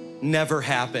never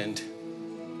happened.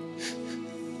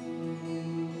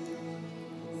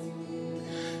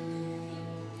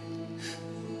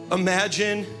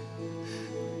 Imagine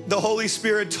the Holy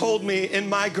Spirit told me in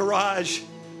my garage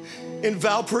in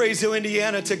Valparaiso,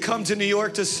 Indiana, to come to New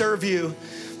York to serve you.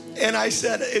 And I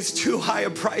said, it's too high a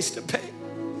price to pay.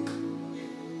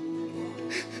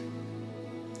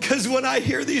 Because when I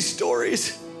hear these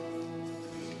stories,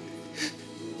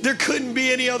 there couldn't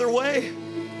be any other way.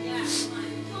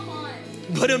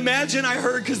 But imagine I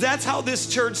heard, because that's how this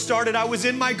church started. I was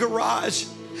in my garage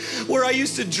where I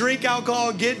used to drink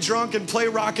alcohol, get drunk, and play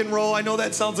rock and roll. I know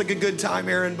that sounds like a good time,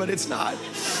 Aaron, but it's not.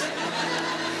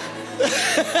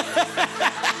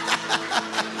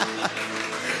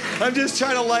 I'm just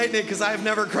trying to lighten it because I've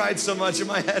never cried so much and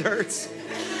my head hurts.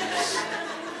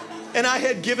 And I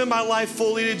had given my life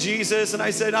fully to Jesus, and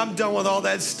I said, I'm done with all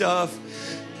that stuff.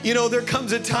 You know, there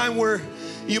comes a time where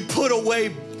you put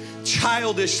away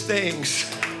childish things.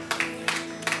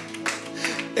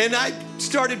 And I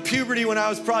started puberty when I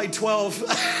was probably 12.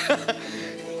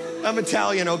 I'm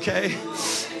Italian, okay?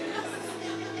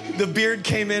 The beard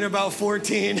came in about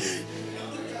 14.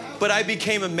 But I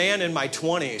became a man in my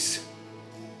 20s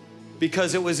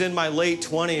because it was in my late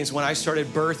 20s when I started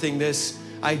birthing this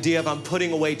idea of I'm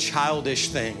putting away childish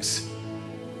things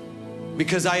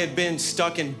because I had been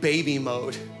stuck in baby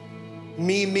mode.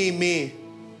 Me.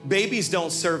 Babies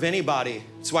don't serve anybody.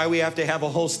 That's why we have to have a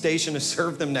whole station to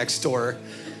serve them next door.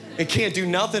 They can't do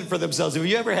nothing for themselves. Have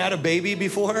you ever had a baby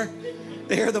before?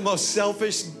 They are the most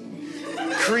selfish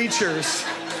creatures.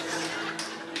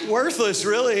 Worthless,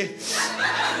 really.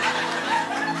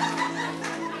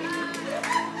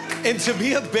 And to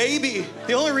be a baby,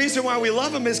 the only reason why we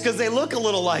love them is because they look a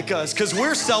little like us, because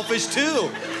we're selfish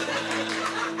too.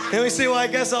 And we say, well, I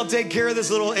guess I'll take care of this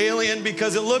little alien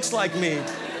because it looks like me.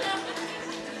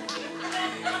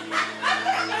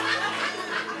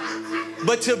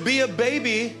 But to be a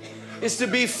baby is to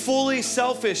be fully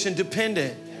selfish and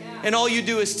dependent. And all you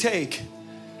do is take.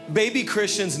 Baby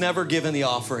Christians never give in the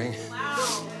offering.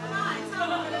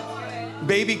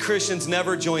 Baby Christians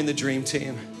never join the dream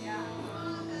team.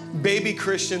 Baby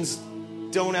Christians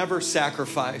don't ever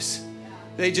sacrifice.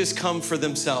 They just come for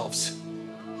themselves.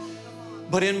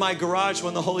 But in my garage,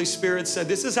 when the Holy Spirit said,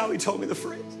 this is how he told me the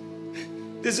phrase.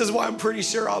 This is why I'm pretty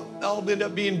sure I'll end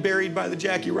up being buried by the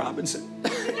Jackie Robinson.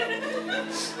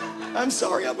 I'm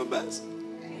sorry, I'm a mess.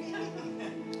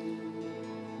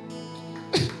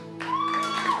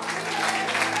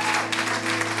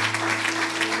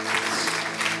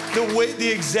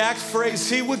 The exact phrase,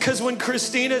 see, because when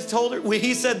Christina told her,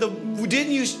 he said,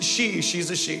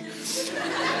 she's a she.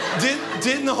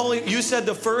 Didn't the Holy, you said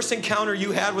the first encounter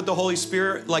you had with the Holy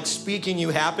Spirit, like speaking, you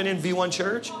happened in V1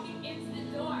 Church?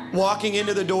 Walking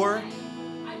into the door.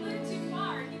 I went too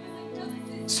far. He was like, no,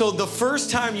 this is. So the first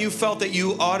time you felt that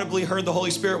you audibly heard the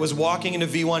Holy Spirit was walking into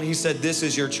V1, he said, this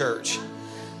is your church.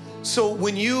 So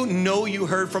when you know you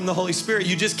heard from the Holy Spirit,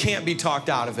 you just can't be talked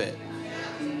out of it.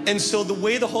 And so the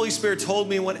way the Holy Spirit told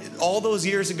me all those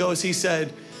years ago is he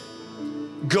said,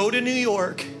 go to New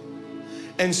York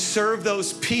and serve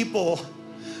those people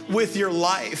with your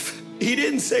life. He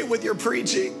didn't say with your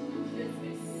preaching.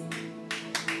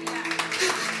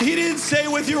 He didn't say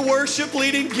with your worship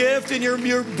leading gift and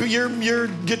your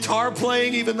guitar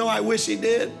playing, even though I wish he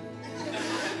did.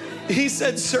 He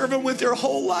said, serve them with your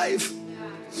whole life.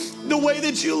 The way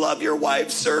that you love your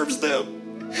wife serves them.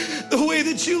 The way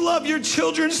that you love your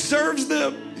children serves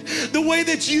them. The way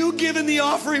that you give in the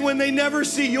offering when they never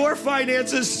see your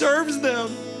finances serves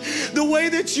them. The way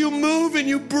that you move and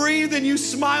you breathe and you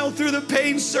smile through the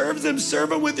pain serves them. Serve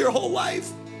them with your whole life.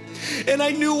 And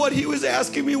I knew what he was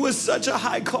asking me was such a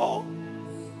high call.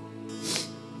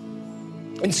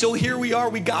 And so here we are,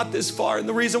 we got this far. And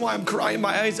the reason why I'm crying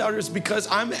my eyes out is because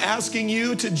I'm asking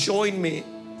you to join me.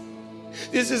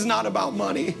 This is not about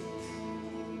money.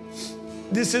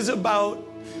 This is about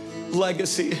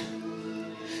legacy.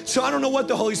 So I don't know what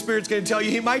the Holy Spirit's gonna tell you.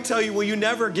 He might tell you, well, you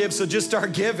never give, so just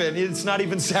start giving. It's not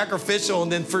even sacrificial,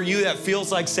 and then for you, that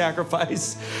feels like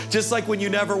sacrifice. Just like when you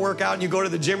never work out and you go to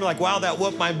the gym, you're like, wow, that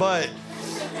whooped my butt.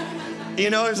 You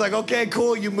know, it's like, okay,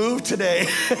 cool, you moved today.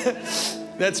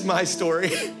 That's my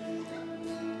story.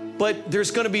 But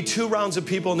there's gonna be 2 rounds of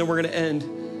people, and then we're gonna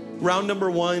end. Round number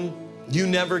 1, you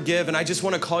never give, and I just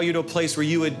want to call you to a place where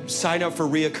you would sign up for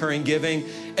reoccurring giving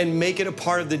and make it a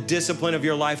part of the discipline of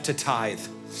your life to tithe.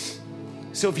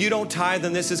 So if you don't tithe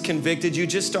and this has convicted you,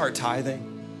 just start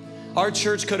tithing. Our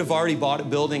church could have already bought a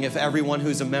building if everyone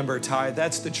who's a member tithe.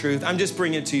 That's the truth. I'm just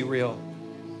bringing it to you real.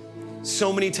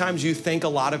 So many times you think a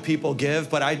lot of people give,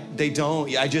 but they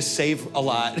don't. I just save a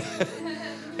lot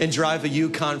and drive a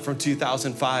Yukon from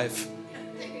 2005.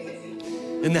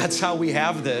 And that's how we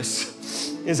have this.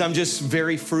 Is I'm just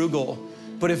very frugal.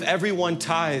 But if everyone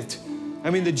tithed,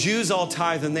 I mean, the Jews all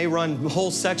tithe and they run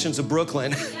whole sections of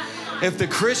Brooklyn. If the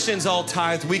Christians all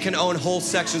tithe, we can own whole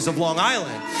sections of Long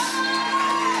Island.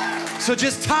 So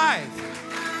just tithe.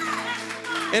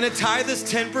 And a tithe is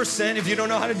 10%. If you don't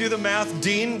know how to do the math,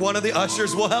 Dean, one of the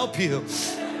ushers, will help you.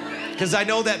 Because I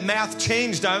know that math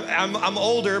changed. I'm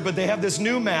older, but they have this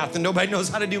new math and nobody knows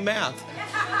how to do math.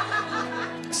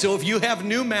 So if you have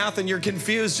new math and you're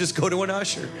confused, just go to an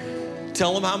usher.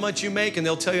 Tell them how much you make and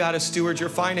they'll tell you how to steward your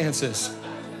finances.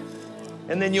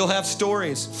 And then you'll have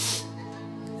stories.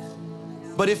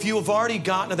 But if you have already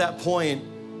gotten to that point,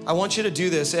 I want you to do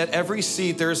this. At every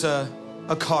seat, there's a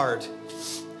card.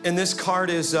 And this card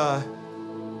is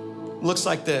looks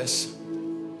like this.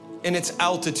 And it's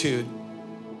altitude.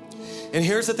 And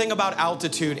here's the thing about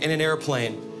altitude in an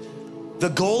airplane. The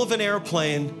goal of an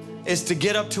airplane is to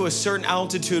get up to a certain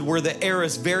altitude where the air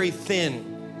is very thin.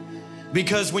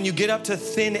 Because when you get up to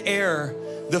thin air,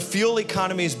 the fuel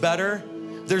economy is better.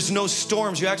 There's no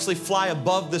storms. You actually fly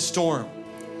above the storm.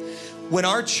 When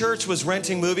our church was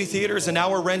renting movie theaters and now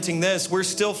we're renting this, we're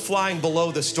still flying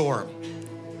below the storm.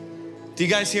 Do you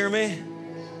guys hear me?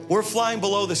 We're flying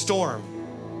below the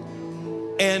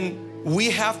storm. And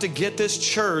we have to get this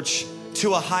church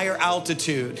to a higher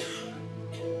altitude.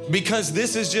 Because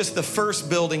this is just the first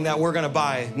building that we're gonna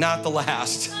buy, not the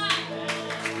last.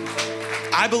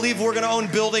 I believe we're gonna own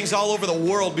buildings all over the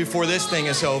world before this thing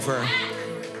is over.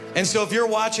 And so if you're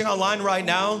watching online right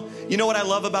now, you know what I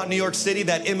love about New York City?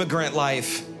 That immigrant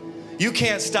life. You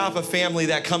can't stop a family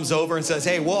that comes over and says,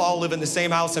 hey, we'll all live in the same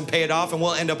house and pay it off, and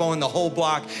we'll end up owning the whole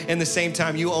block in the same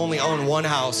time you only own one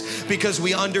house, because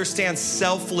we understand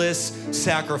selfless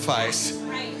sacrifice.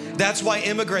 That's why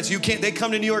immigrants, they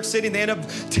come to New York City and they end up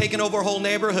taking over a whole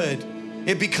neighborhood.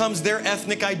 It becomes their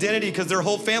ethnic identity because their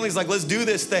whole family's like, let's do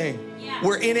this thing. Yeah.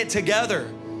 We're in it together.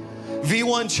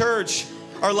 V1 Church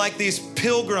are like these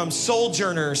pilgrims,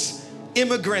 sojourners,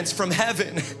 immigrants from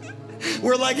heaven.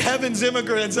 We're like heaven's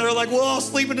immigrants that are like, we'll all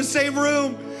sleep in the same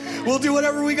room. We'll do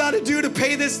whatever we got to do to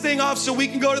pay this thing off so we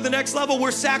can go to the next level. We're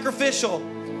sacrificial.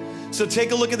 So take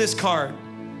a look at this card.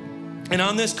 And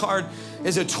on this card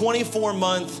is a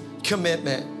 24-month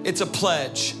commitment. It's a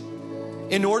pledge.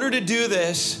 In order to do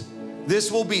this,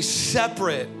 this will be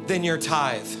separate than your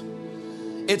tithe.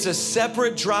 It's a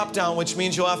separate drop down, which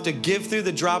means you'll have to give through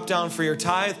the drop down for your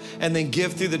tithe and then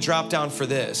give through the drop down for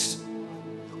this.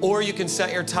 Or you can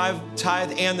set your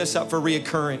tithe and this up for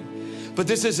reoccurring. But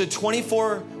this is a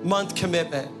 24-month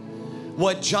commitment.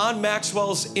 What John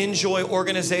Maxwell's Enjoy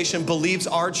organization believes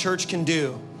our church can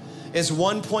do is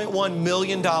 $1.1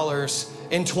 million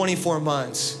in 24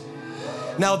 months.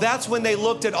 Now that's when they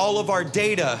looked at all of our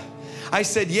data. I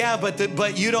said, yeah,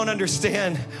 but you don't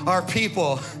understand our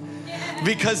people,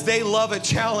 because they love a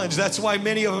challenge. That's why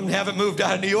many of them haven't moved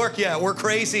out of New York yet. We're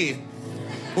crazy.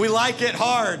 We like it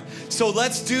hard. So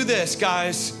let's do this,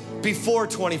 guys, before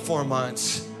 24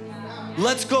 months.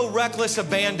 Let's go reckless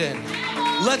abandon.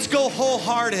 Let's go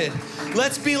wholehearted.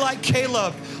 Let's be like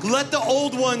Caleb. Let the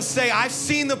old ones say, I've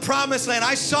seen the promised land.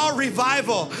 I saw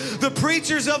revival. The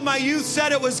preachers of my youth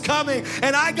said it was coming,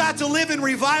 and I got to live in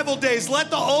revival days.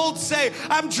 Let the old say,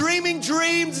 I'm dreaming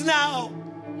dreams now.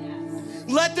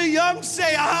 Let the young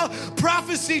say,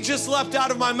 prophecy just leapt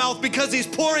out of my mouth, because he's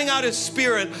pouring out his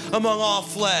spirit among all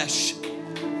flesh.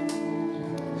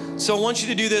 So I want you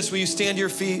to do this. Will you stand to your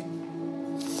feet?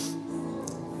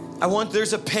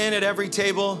 There's a pen at every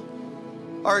table.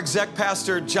 Our exec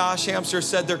pastor, Josh Hamster,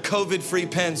 said they're COVID-free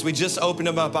pens. We just opened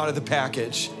them up out of the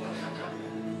package.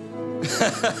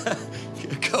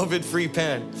 COVID-free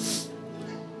pen.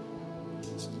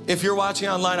 If you're watching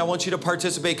online, I want you to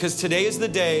participate, because today is the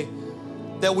day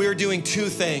that we are doing two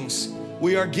things.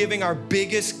 We are giving our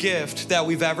biggest gift that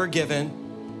we've ever given,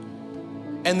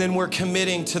 and then we're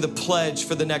committing to the pledge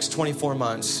for the next 24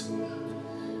 months.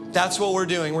 That's what we're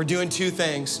doing. We're doing two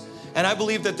things. And I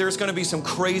believe that there's gonna be some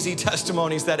crazy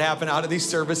testimonies that happen out of these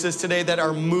services today that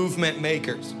are movement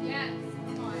makers. Yes.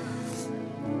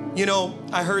 You know,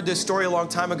 I heard this story a long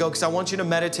time ago, because I want you to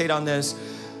meditate on this.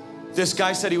 This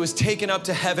guy said he was taken up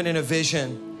to heaven in a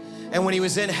vision. And when he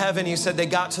was in heaven, he said they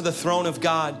got to the throne of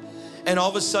God. And all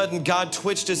of a sudden, God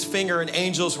twitched his finger and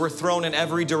angels were thrown in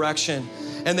every direction.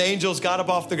 And the angels got up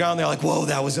off the ground. They're like, whoa,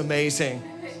 that was amazing.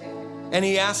 And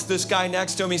he asked this guy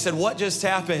next to him, he said, what just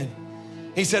happened?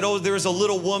 He said, oh, there was a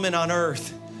little woman on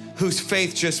earth whose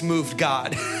faith just moved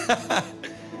God.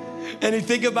 And you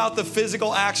think about the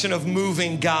physical action of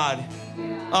moving God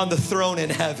on the throne in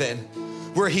heaven,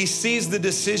 where he sees the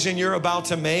decision you're about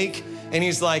to make. And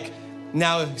he's like,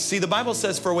 now, see, the Bible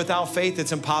says, for without faith,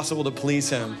 it's impossible to please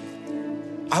him.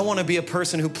 I want to be a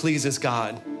person who pleases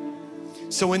God.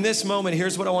 So in this moment,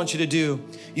 here's what I want you to do.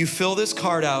 You fill this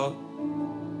card out,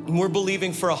 and we're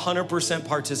believing for 100%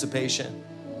 participation.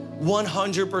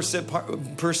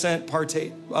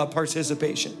 100%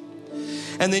 participation.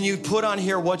 And then you put on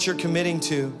here what you're committing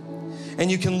to. And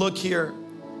you can look here.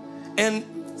 And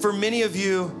for many of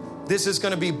you, this is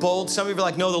gonna be bold. Some of you are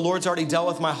like, no, the Lord's already dealt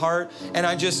with my heart, and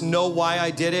I just know why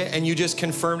I did it, and you just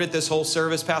confirmed it this whole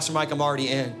service. Pastor Mike, I'm already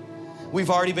in. We've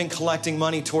already been collecting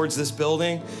money towards this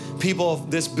building. People of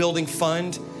this building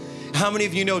fund. How many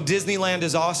of you know Disneyland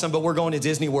is awesome, but we're going to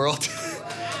Disney World?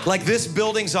 Like, this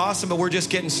building's awesome, but we're just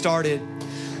getting started.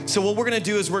 So what we're gonna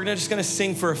do is we're just gonna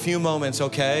sing for a few moments,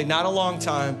 okay? Not a long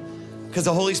time, because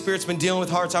the Holy Spirit's been dealing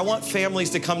with hearts. I want families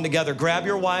to come together. Grab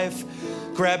your wife,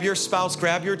 grab your spouse,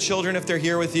 grab your children if they're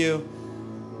here with you.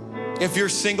 If you're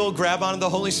single, grab onto the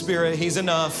Holy Spirit. He's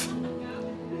enough.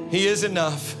 He is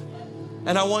enough.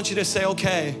 And I want you to say,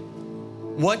 okay,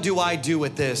 what do I do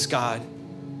with this, God?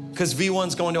 Because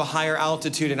V1's going to a higher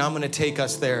altitude, and I'm gonna take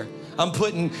us there.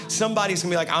 Somebody's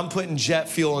gonna be like, I'm putting jet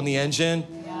fuel in the engine.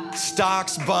 Yeah.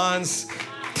 Stocks, bonds,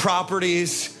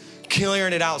 properties,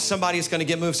 clearing it out. Somebody's gonna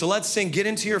get moved. So let's sing. Get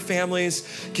into your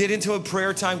families, get into a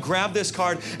prayer time, grab this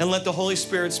card, and let the Holy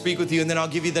Spirit speak with you, and then I'll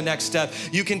give you the next step.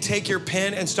 You can take your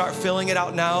pen and start filling it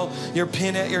out now, your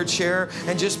pen at your chair,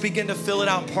 and just begin to fill it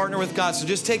out, partner with God. So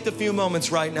just take the few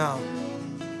moments right now.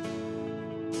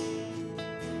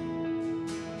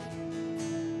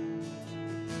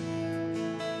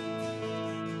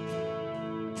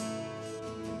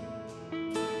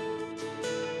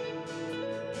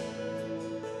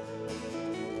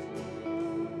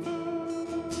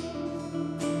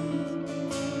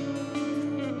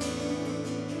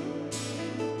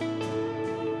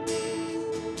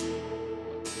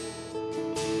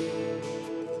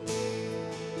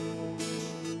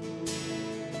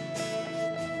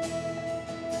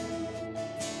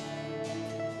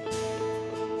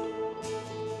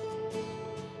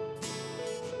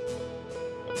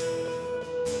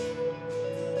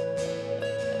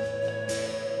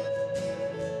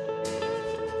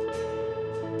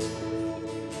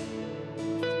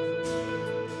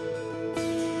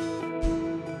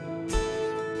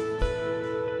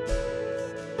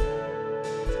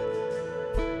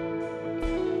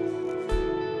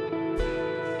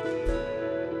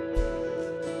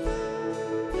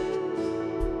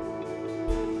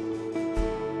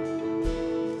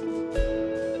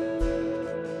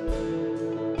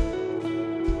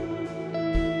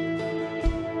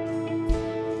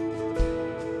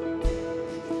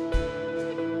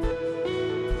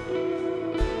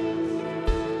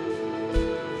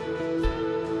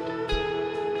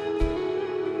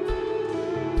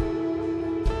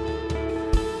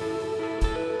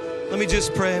 Let me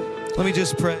just pray. Let me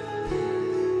just pray.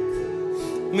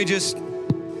 Let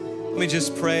me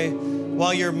just pray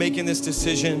while you're making this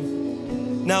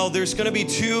decision. Now, there's going to be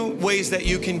two ways that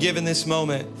you can give in this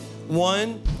moment.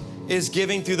 One is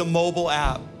giving through the mobile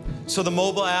app. So the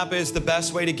mobile app is the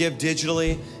best way to give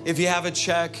digitally. If you have a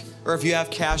check or if you have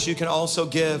cash, you can also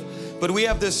give. But we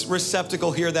have this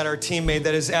receptacle here that our team made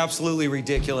that is absolutely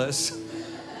ridiculous.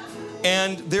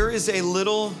 And there is a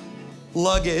little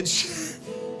luggage.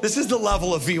 This is the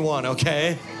level of V1,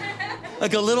 okay?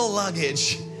 Like a little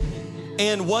luggage.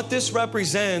 And what this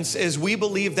represents is we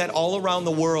believe that all around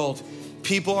the world,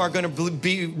 people are going to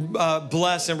be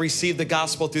blessed and receive the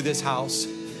gospel through this house.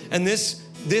 And this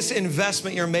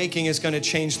investment you're making is going to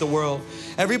change the world.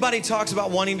 Everybody talks about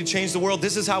wanting to change the world.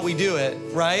 This is how we do it,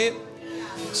 right?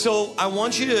 So I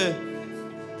want you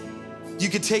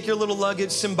could take your little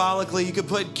luggage symbolically. You could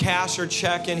put cash or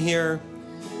check in here.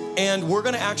 And we're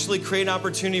going to actually create an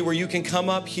opportunity where you can come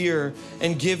up here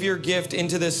and give your gift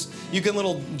into this. You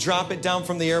can drop it down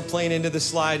from the airplane into the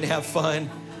slide and have fun.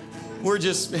 We're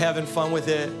just having fun with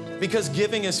it because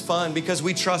giving is fun because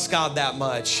we trust God that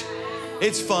much.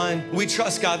 It's fun. We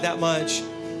trust God that much.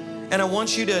 And I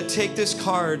want you to take this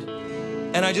card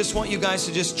and I just want you guys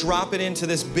to just drop it into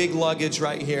this big luggage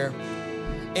right here.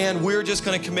 And we're just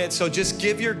going to commit. So just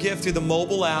give your gift through the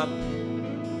mobile app.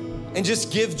 And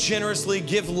just give generously,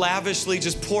 give lavishly,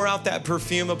 just pour out that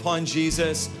perfume upon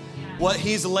Jesus. What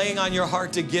he's laying on your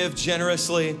heart to give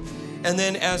generously. And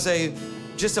then as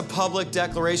just a public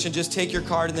declaration, just take your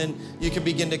card and then you can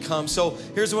begin to come. So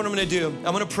here's what I'm gonna do.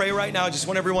 I'm gonna pray right now. I just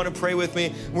want everyone to pray with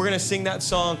me. We're gonna sing that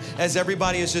song as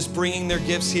everybody is just bringing their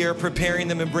gifts here, preparing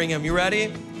them and bringing them. You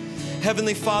ready?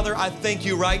 Heavenly Father, I thank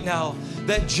you right now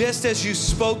that just as you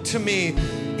spoke to me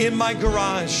in my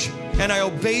garage, and I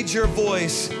obeyed your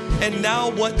voice. And now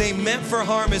what they meant for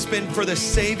harm has been for the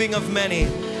saving of many.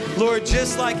 Lord,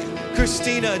 just like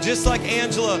Christina, just like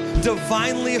Angela,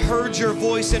 divinely heard your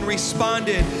voice and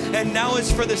responded, and now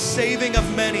it's for the saving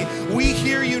of many. We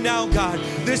hear you now, God.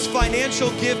 This financial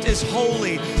gift is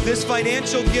holy. This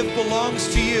financial gift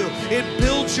belongs to you. It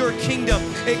builds your kingdom.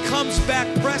 It comes back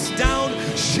pressed down,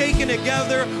 shaken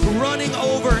together, running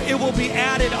over. It will be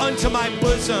added unto my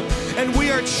bosom. And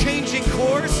we are changing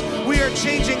course. We are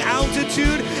changing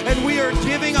altitude, and we are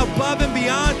giving above and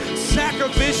beyond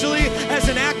sacrificially as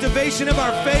an activation of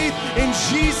our faith. In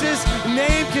Jesus'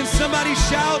 name, can somebody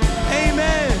shout,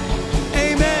 amen,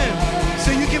 amen.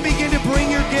 So you can begin to bring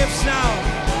your gifts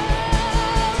now.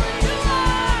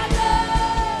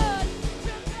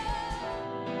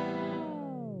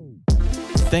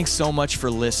 Thanks so much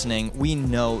for listening. We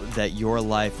know that your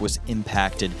life was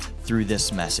impacted through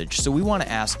this message. So we want to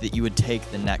ask that you would take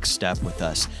the next step with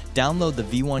us. Download the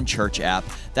V1 Church app.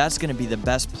 That's going to be the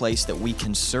best place that we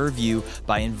can serve you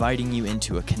by inviting you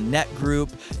into a connect group.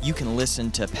 You can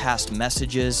listen to past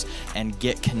messages and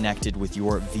get connected with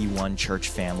your V1 Church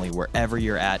family wherever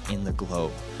you're at in the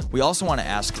globe. We also want to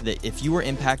ask that if you were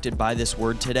impacted by this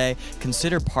word today,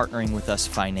 consider partnering with us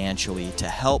financially to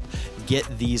help get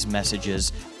these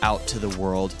messages out to the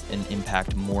world and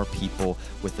impact more people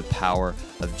with the power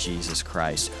of Jesus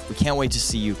Christ. We can't wait to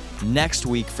see you next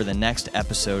week for the next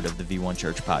episode of the V1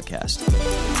 Church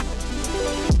Podcast.